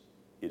words: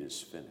 it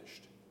is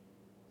finished.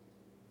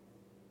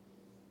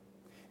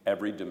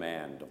 Every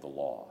demand of the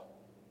law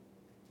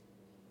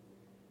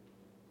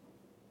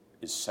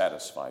is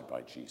satisfied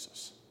by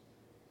Jesus.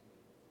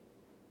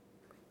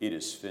 It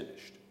is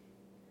finished.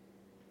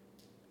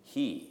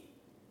 He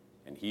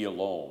and he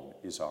alone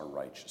is our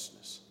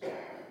righteousness.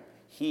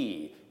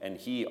 He and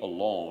he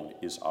alone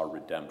is our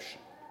redemption.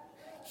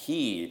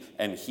 He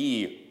and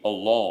he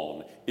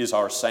alone is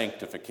our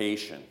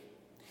sanctification.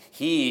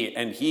 He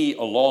and he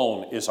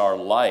alone is our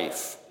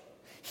life.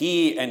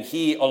 He and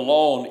he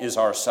alone is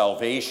our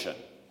salvation.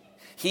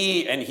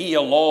 He and he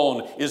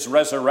alone is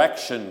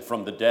resurrection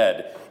from the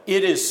dead.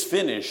 It is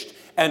finished,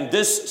 and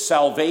this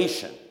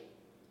salvation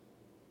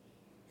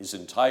is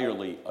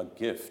entirely a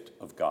gift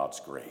of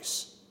God's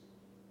grace.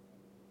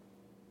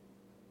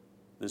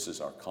 This is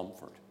our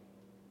comfort.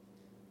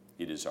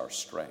 It is our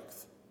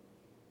strength,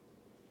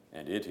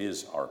 and it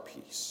is our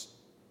peace.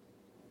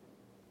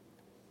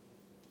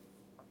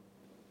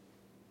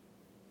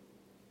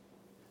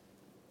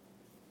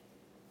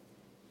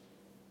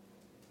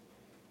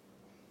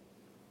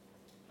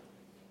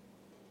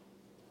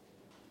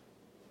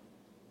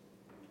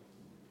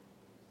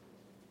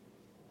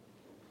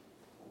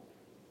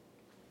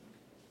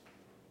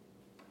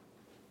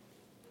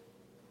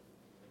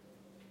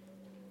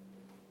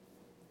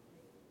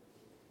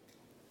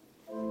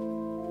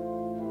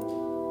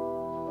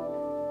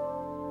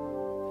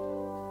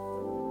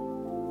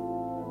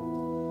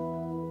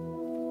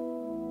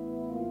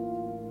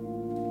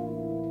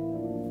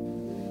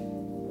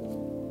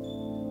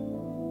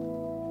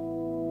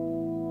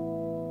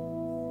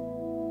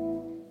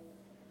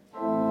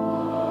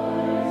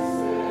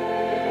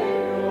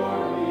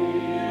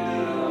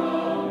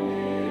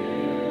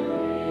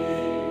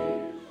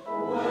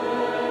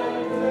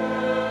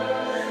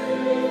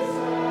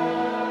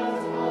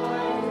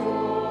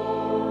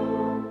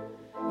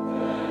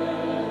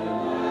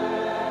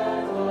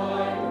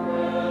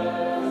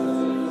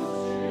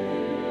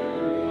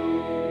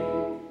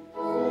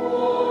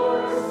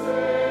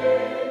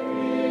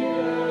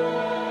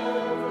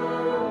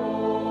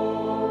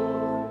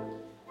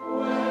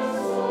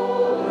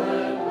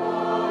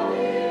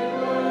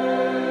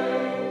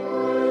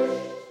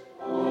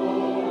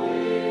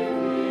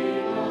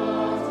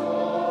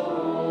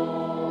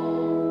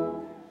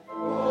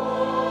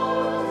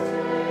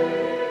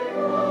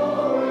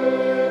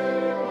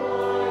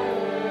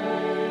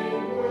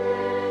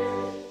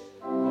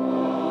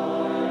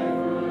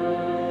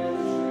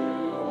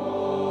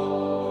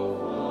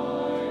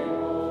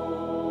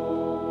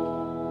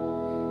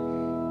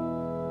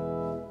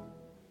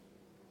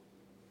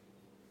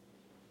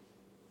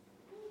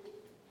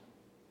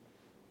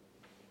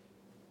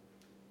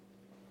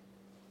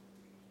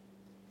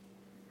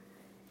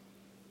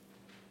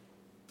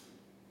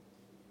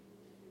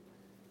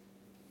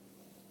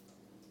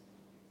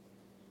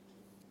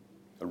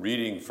 A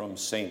reading from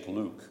St.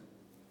 Luke.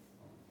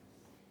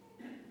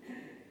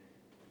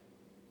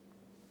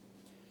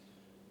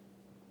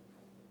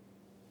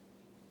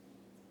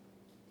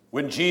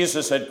 When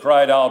Jesus had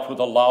cried out with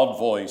a loud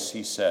voice,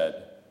 he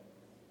said,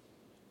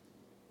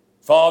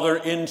 Father,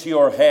 into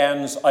your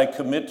hands I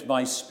commit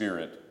my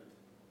spirit.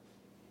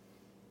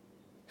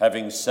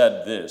 Having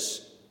said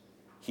this,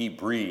 he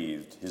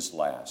breathed his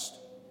last.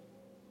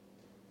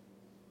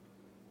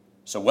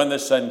 So when the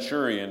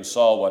centurion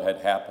saw what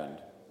had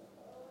happened,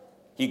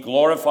 he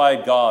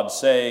glorified God,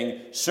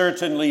 saying,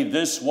 "Certainly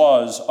this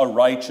was a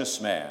righteous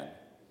man."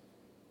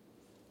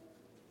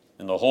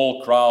 And the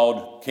whole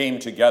crowd came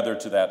together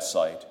to that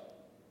sight,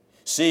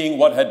 seeing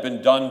what had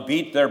been done,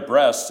 beat their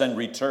breasts and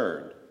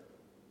returned.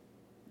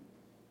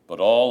 But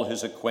all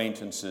his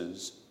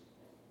acquaintances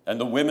and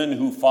the women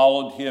who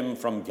followed him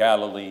from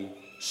Galilee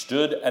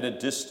stood at a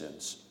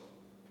distance,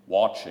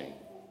 watching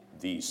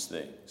these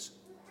things.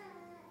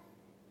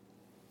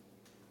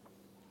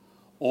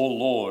 O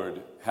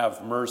Lord,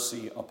 have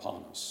mercy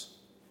upon us.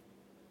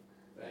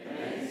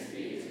 Thanks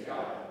be to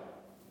God.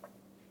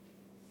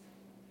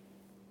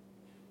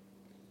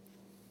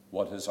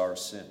 What is our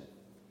sin?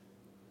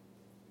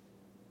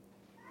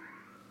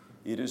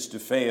 It is to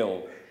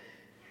fail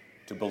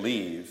to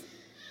believe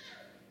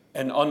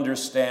and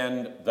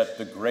understand that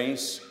the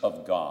grace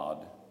of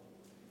God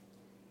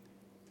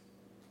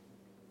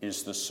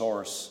is the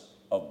source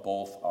of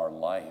both our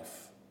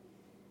life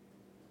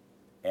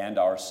and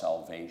our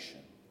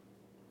salvation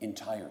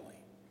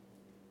entirely.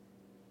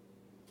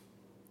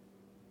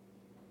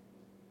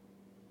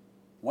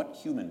 What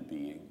human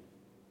being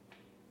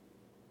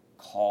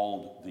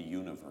called the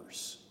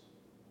universe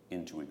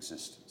into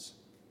existence?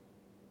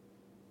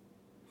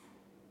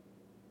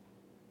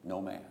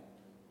 No man.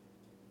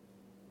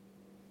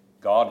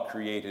 God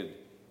created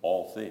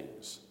all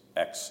things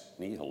ex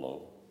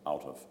nihilo,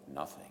 out of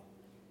nothing,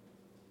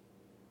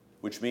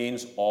 which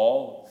means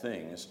all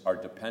things are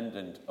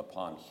dependent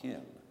upon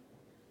him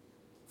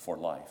for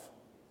life.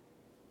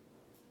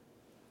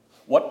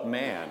 What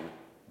man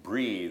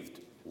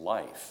breathed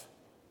life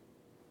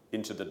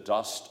into the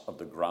dust of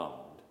the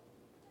ground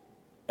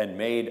and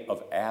made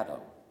of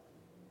Adam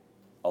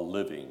a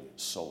living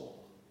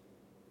soul?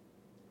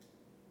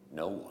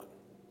 No one.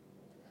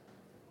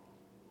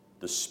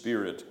 The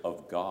Spirit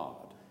of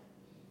God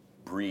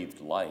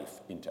breathed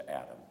life into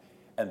Adam,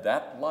 and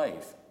that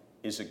life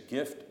is a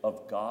gift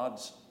of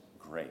God's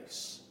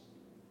grace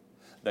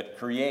that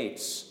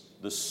creates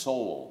the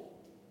soul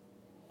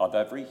of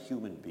every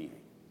human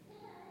being.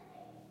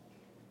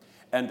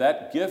 And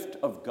that gift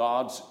of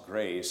God's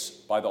grace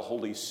by the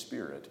Holy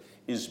Spirit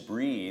is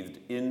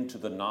breathed into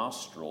the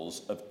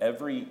nostrils of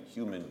every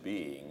human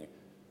being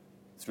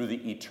through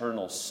the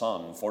eternal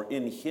Son, for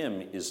in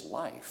him is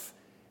life,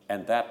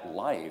 and that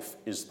life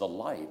is the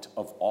light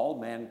of all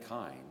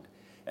mankind,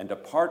 and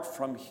apart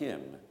from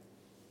him,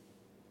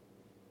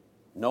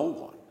 no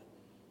one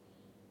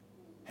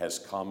has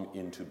come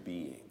into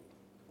being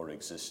or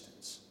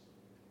existence.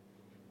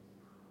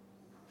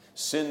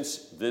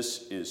 Since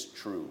this is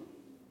true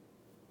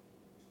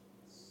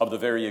of the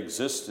very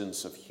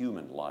existence of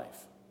human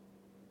life,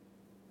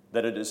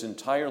 that it is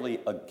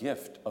entirely a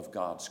gift of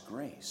God's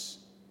grace,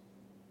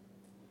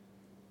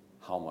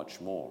 how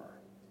much more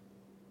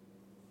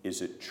is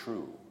it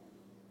true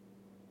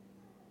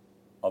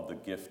of the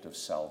gift of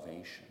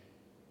salvation,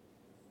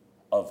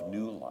 of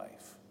new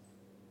life,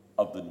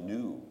 of the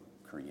new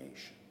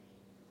creation?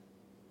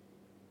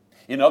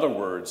 In other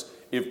words,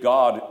 if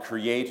God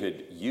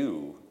created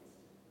you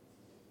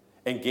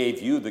and gave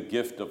you the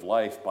gift of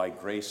life by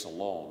grace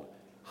alone,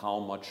 how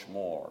much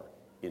more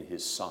in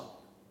his Son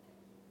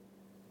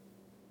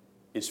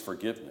is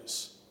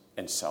forgiveness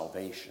and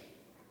salvation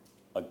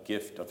a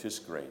gift of his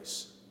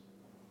grace,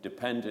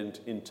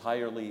 dependent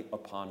entirely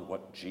upon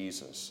what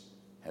Jesus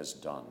has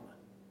done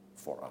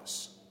for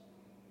us.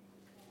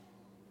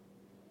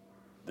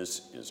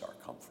 This is our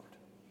comfort.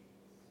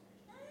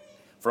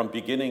 From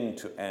beginning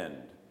to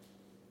end,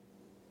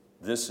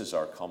 this is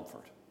our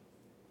comfort.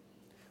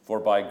 For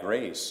by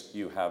grace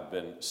you have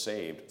been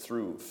saved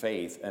through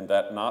faith, and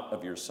that not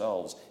of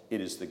yourselves.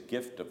 It is the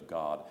gift of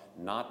God,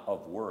 not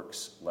of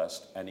works,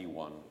 lest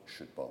anyone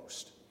should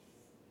boast.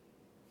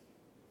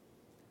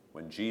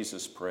 When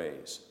Jesus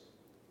prays,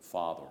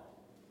 "Father,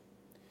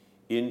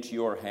 into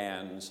your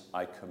hands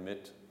I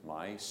commit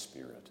my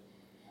spirit,"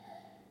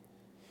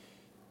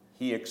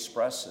 he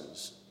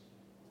expresses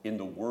in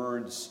the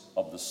words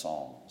of the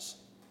Psalms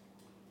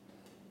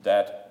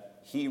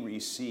that he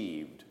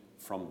received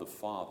from the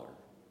Father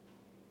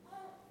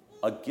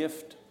a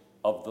gift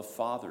of the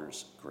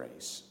Father's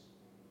grace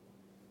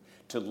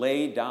to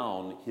lay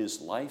down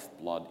his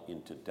lifeblood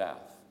into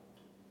death,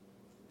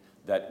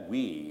 that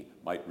we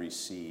might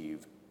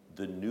receive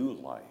the new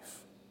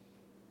life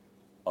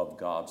of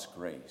God's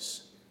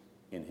grace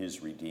in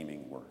his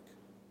redeeming work.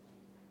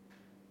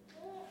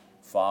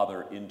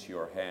 Father, into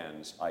your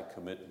hands I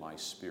commit my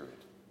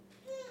spirit.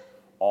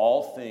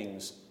 All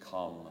things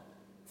come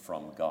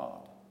from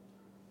God.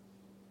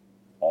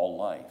 All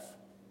life,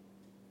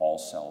 all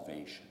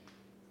salvation.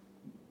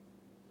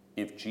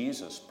 If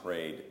Jesus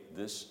prayed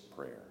this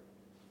prayer,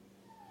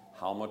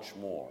 how much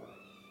more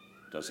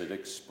does it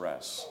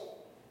express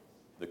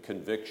the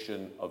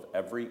conviction of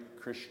every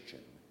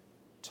Christian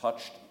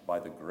touched by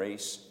the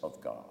grace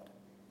of God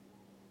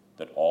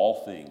that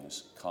all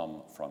things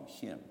come from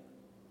him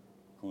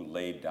who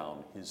laid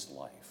down his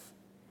life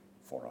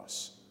for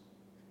us.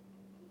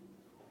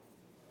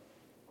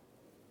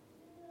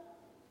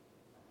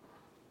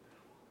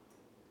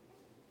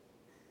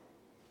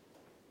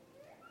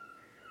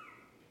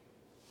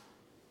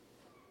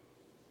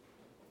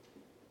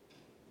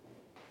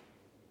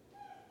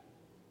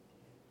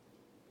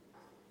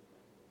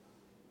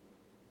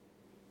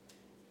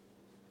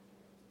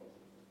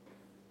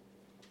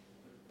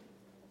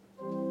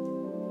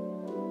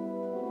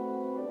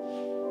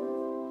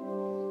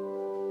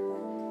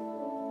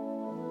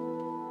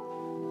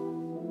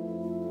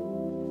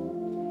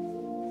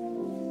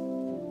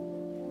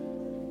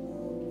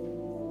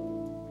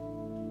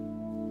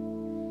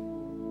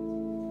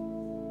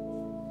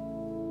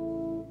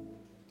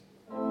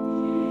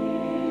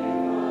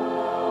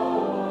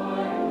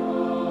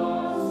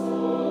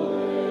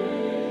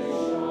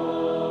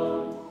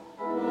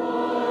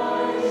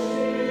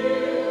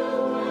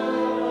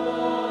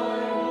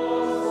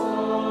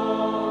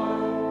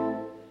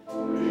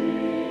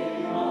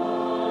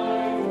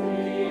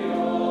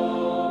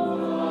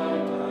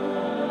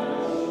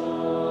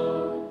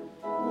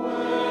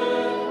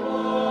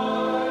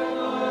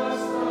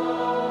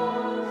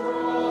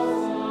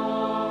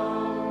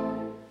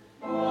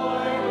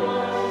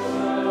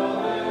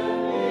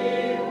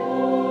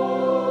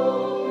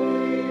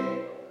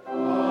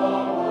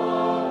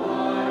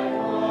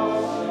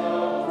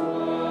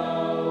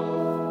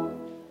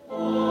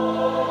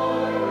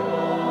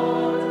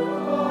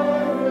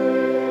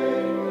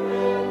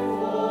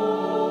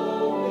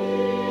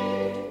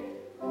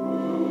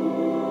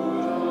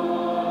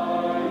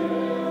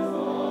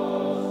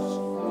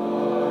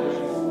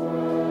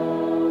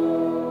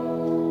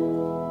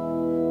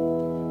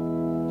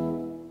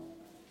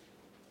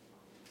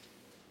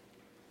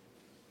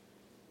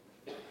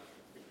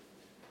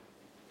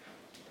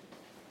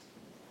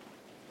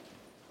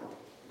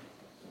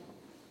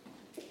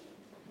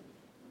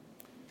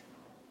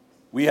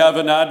 We have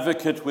an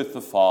advocate with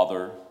the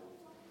Father.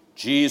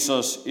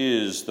 Jesus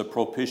is the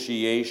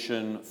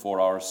propitiation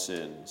for our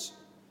sins.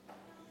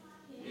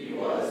 He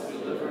was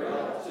delivered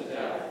up to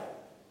death.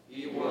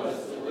 He was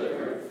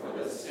delivered for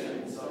the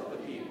sins of the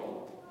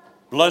people.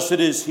 Blessed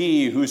is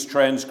he whose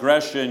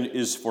transgression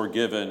is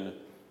forgiven,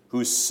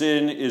 whose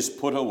sin is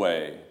put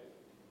away.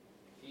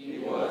 He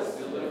was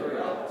delivered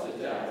up to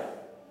death.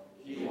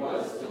 He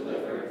was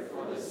delivered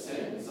for the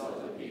sins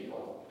of the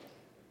people.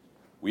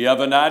 We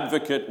have an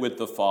advocate with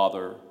the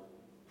Father.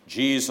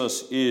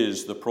 Jesus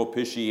is the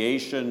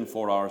propitiation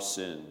for our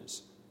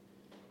sins.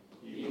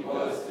 He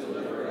was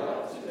delivered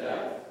up to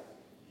death.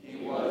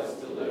 He was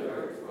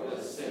delivered for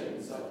the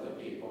sins of the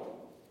people.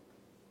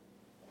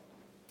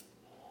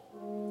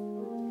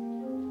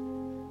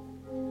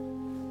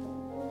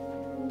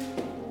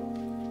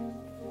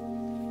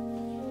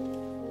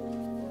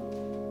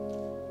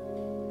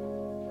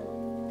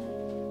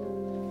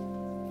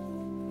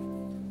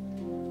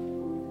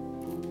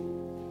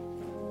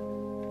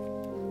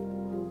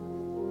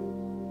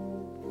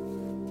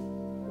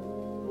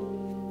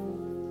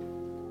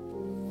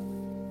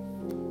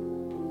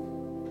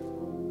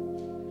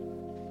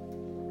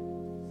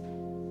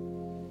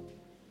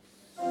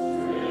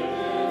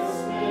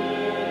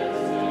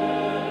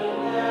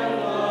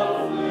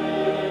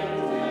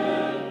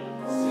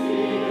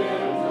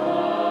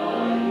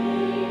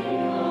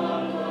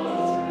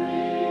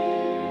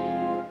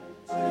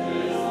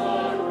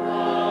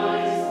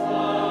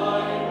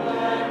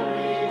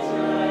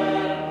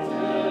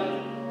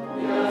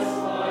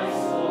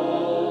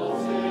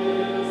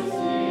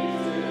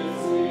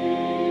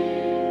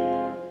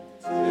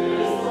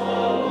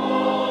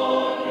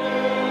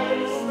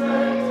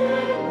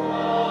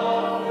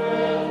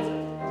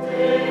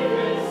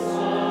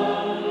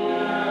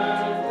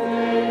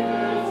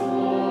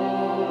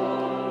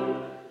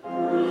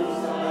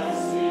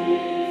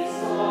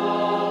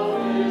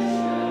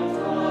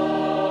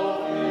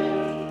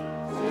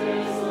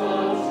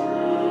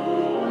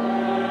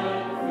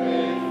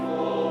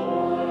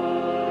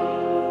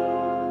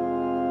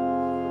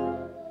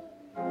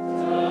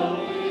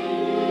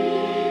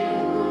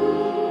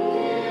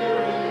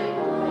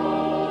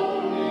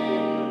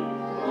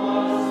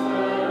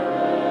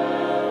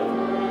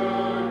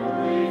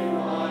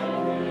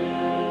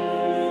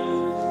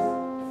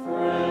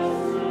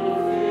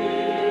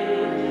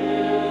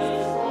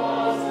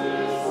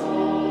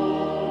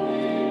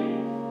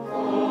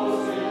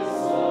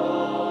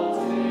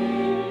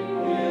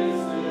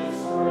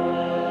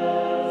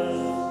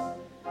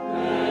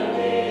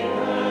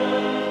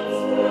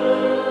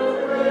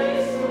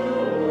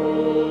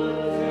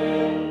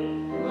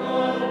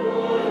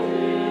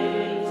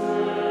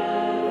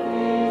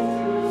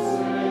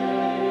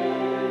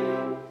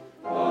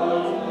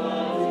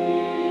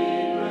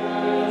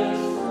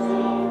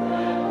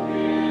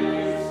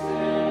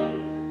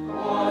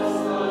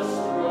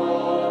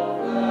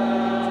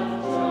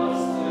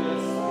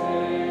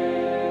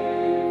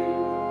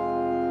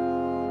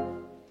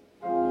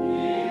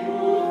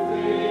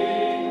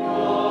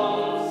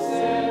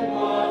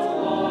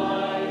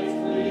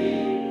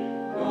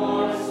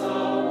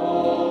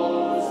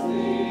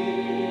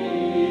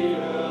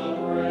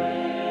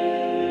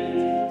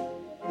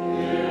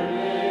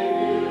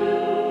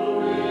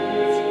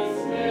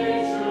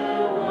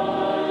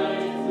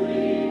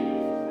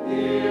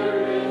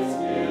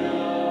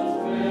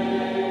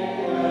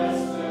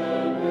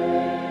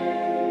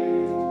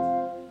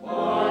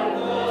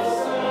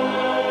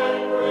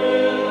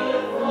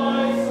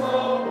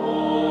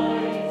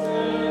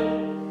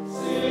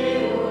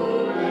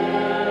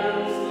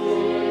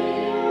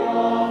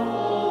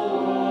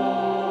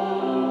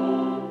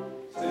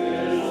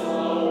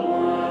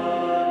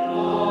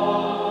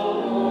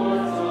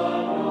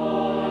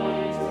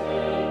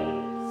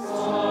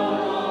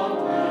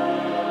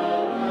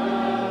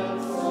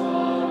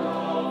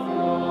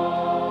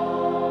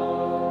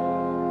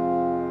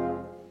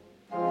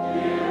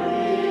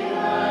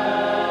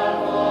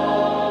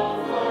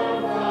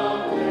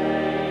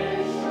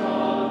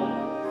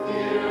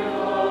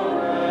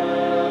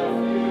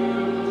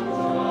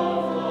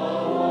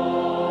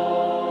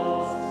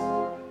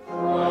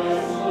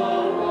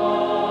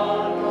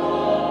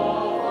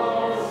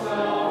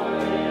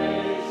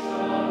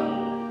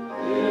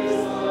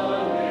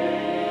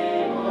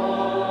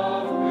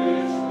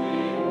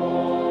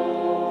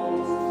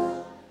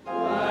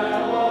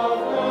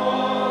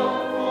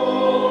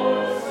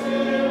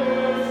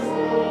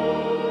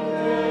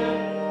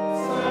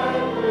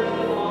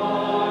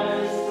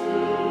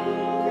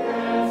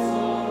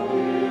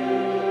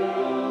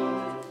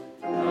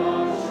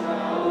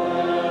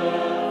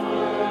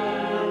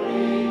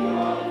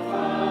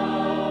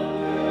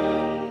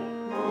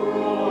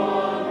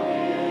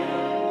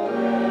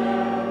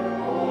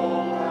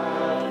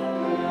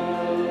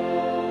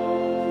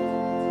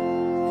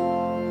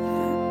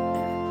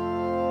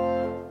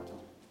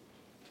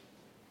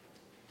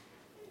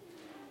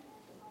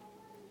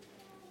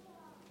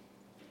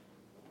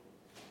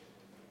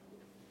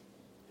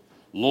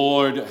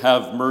 Lord,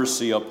 have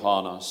mercy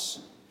upon us.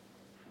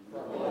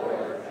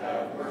 Lord,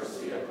 have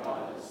mercy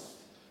upon us.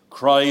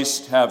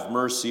 Christ, have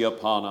mercy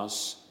upon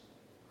us.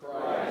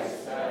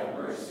 Christ, have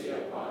mercy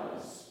upon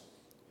us.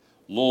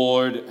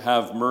 Lord,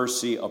 have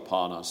mercy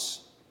upon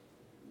us.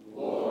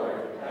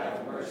 Lord,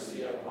 have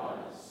mercy upon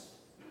us.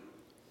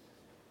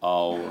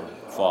 Our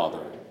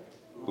Father,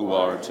 who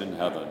art in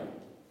heaven,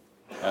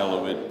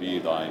 hallowed be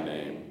thy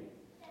name.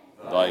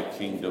 Thy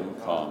kingdom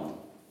come,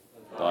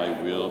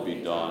 thy will be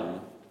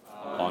done,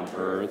 on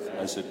earth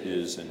as it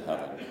is in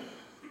heaven.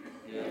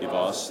 Give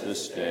us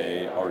this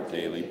day our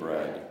daily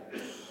bread,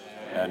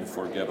 and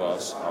forgive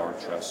us our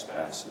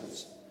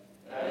trespasses,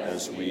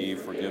 as we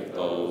forgive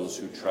those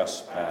who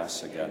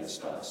trespass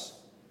against us.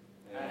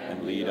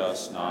 And lead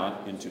us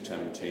not into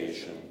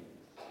temptation,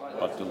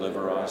 but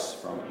deliver us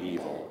from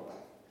evil.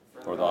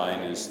 For thine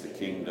is the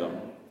kingdom,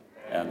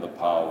 and the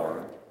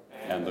power,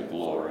 and the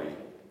glory,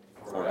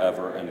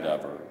 forever and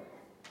ever.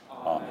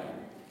 Amen.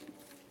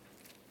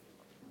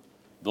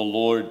 The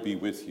Lord be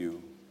with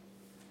you.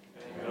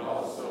 And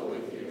also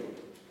with you.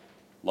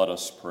 Let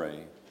us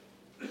pray.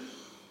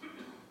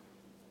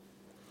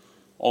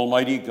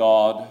 Almighty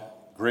God,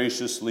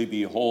 graciously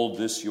behold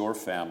this your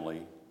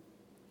family,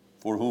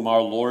 for whom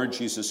our Lord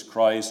Jesus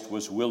Christ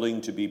was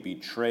willing to be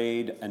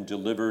betrayed and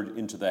delivered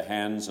into the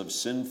hands of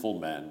sinful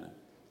men,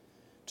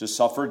 to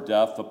suffer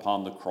death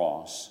upon the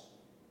cross.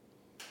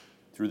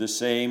 Through the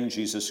same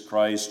Jesus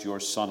Christ, your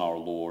Son, our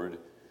Lord,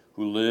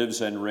 who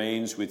lives and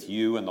reigns with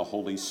you and the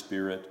Holy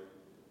Spirit,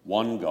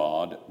 one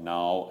God,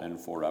 now and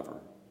forever.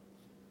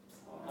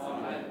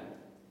 Amen.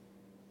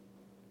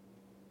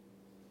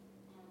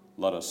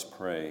 Let us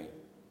pray.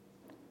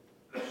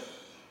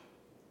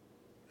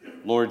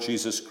 Lord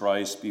Jesus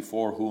Christ,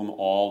 before whom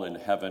all in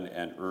heaven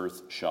and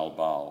earth shall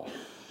bow,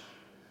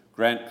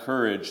 grant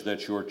courage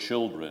that your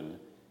children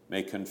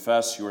may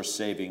confess your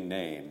saving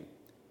name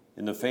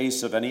in the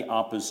face of any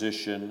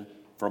opposition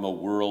from a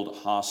world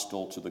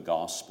hostile to the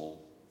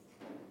gospel.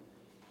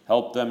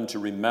 Help them to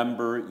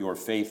remember your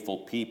faithful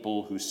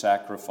people who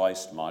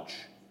sacrificed much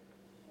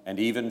and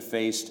even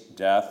faced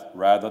death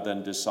rather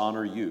than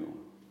dishonor you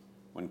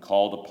when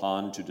called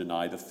upon to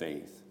deny the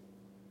faith.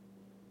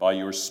 By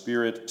your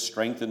Spirit,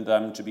 strengthen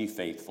them to be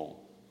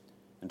faithful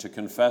and to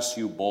confess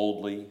you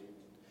boldly,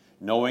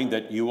 knowing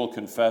that you will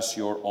confess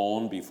your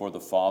own before the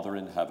Father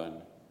in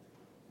heaven,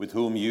 with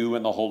whom you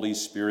and the Holy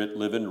Spirit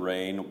live and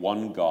reign,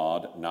 one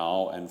God,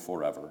 now and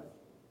forever.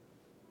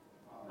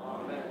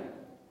 Amen.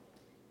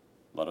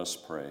 Let us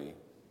pray.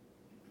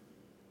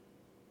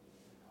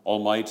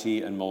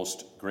 Almighty and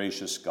most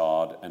gracious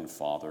God and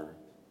Father,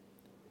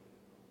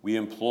 we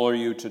implore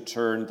you to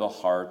turn the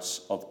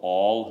hearts of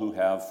all who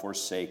have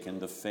forsaken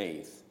the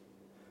faith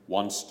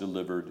once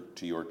delivered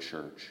to your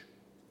church,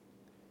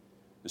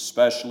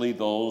 especially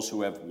those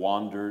who have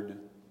wandered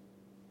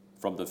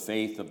from the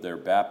faith of their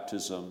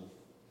baptism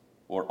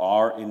or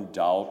are in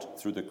doubt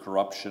through the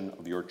corruption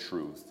of your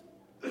truth.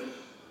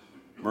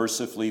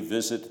 Mercifully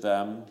visit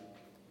them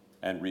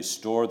and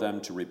restore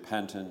them to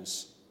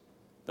repentance,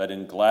 that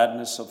in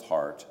gladness of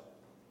heart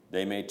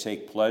they may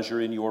take pleasure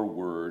in your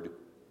word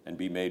and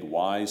be made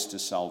wise to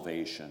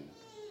salvation,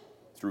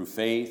 through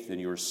faith in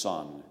your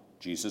Son,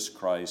 Jesus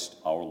Christ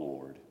our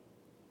Lord.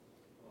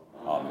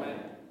 Amen.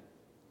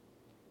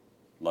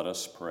 Let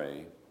us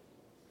pray.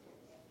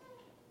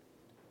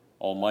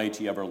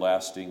 Almighty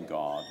everlasting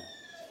God,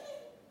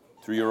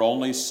 through your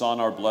only Son,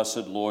 our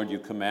blessed Lord, you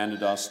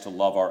commanded us to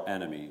love our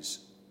enemies,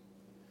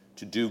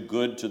 to do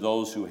good to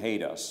those who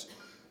hate us,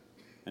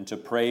 and to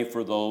pray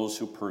for those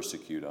who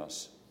persecute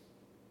us.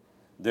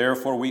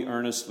 Therefore, we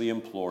earnestly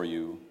implore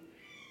you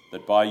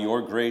that by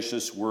your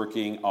gracious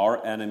working,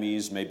 our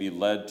enemies may be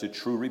led to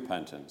true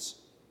repentance,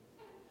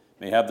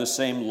 may have the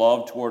same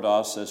love toward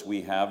us as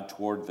we have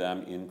toward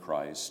them in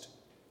Christ,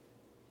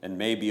 and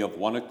may be of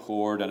one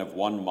accord and of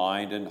one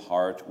mind and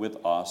heart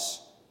with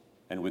us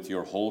and with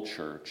your whole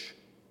church,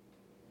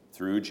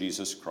 through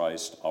Jesus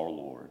Christ our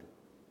Lord.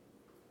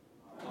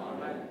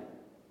 Amen.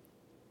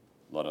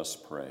 Let us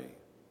pray.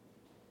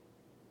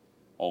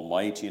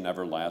 Almighty and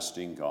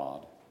everlasting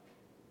God,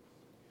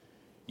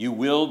 you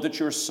willed that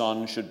your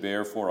Son should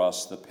bear for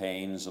us the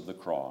pains of the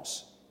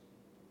cross,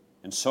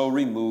 and so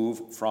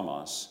remove from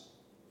us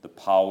the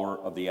power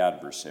of the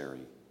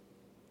adversary.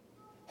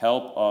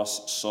 Help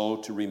us so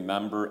to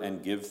remember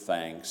and give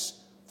thanks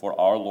for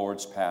our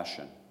Lord's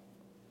passion,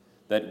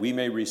 that we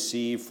may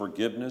receive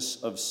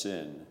forgiveness of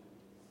sin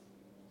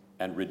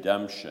and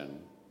redemption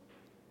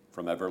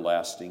from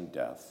everlasting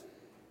death.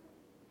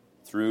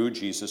 Through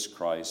Jesus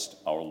Christ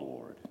our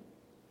Lord.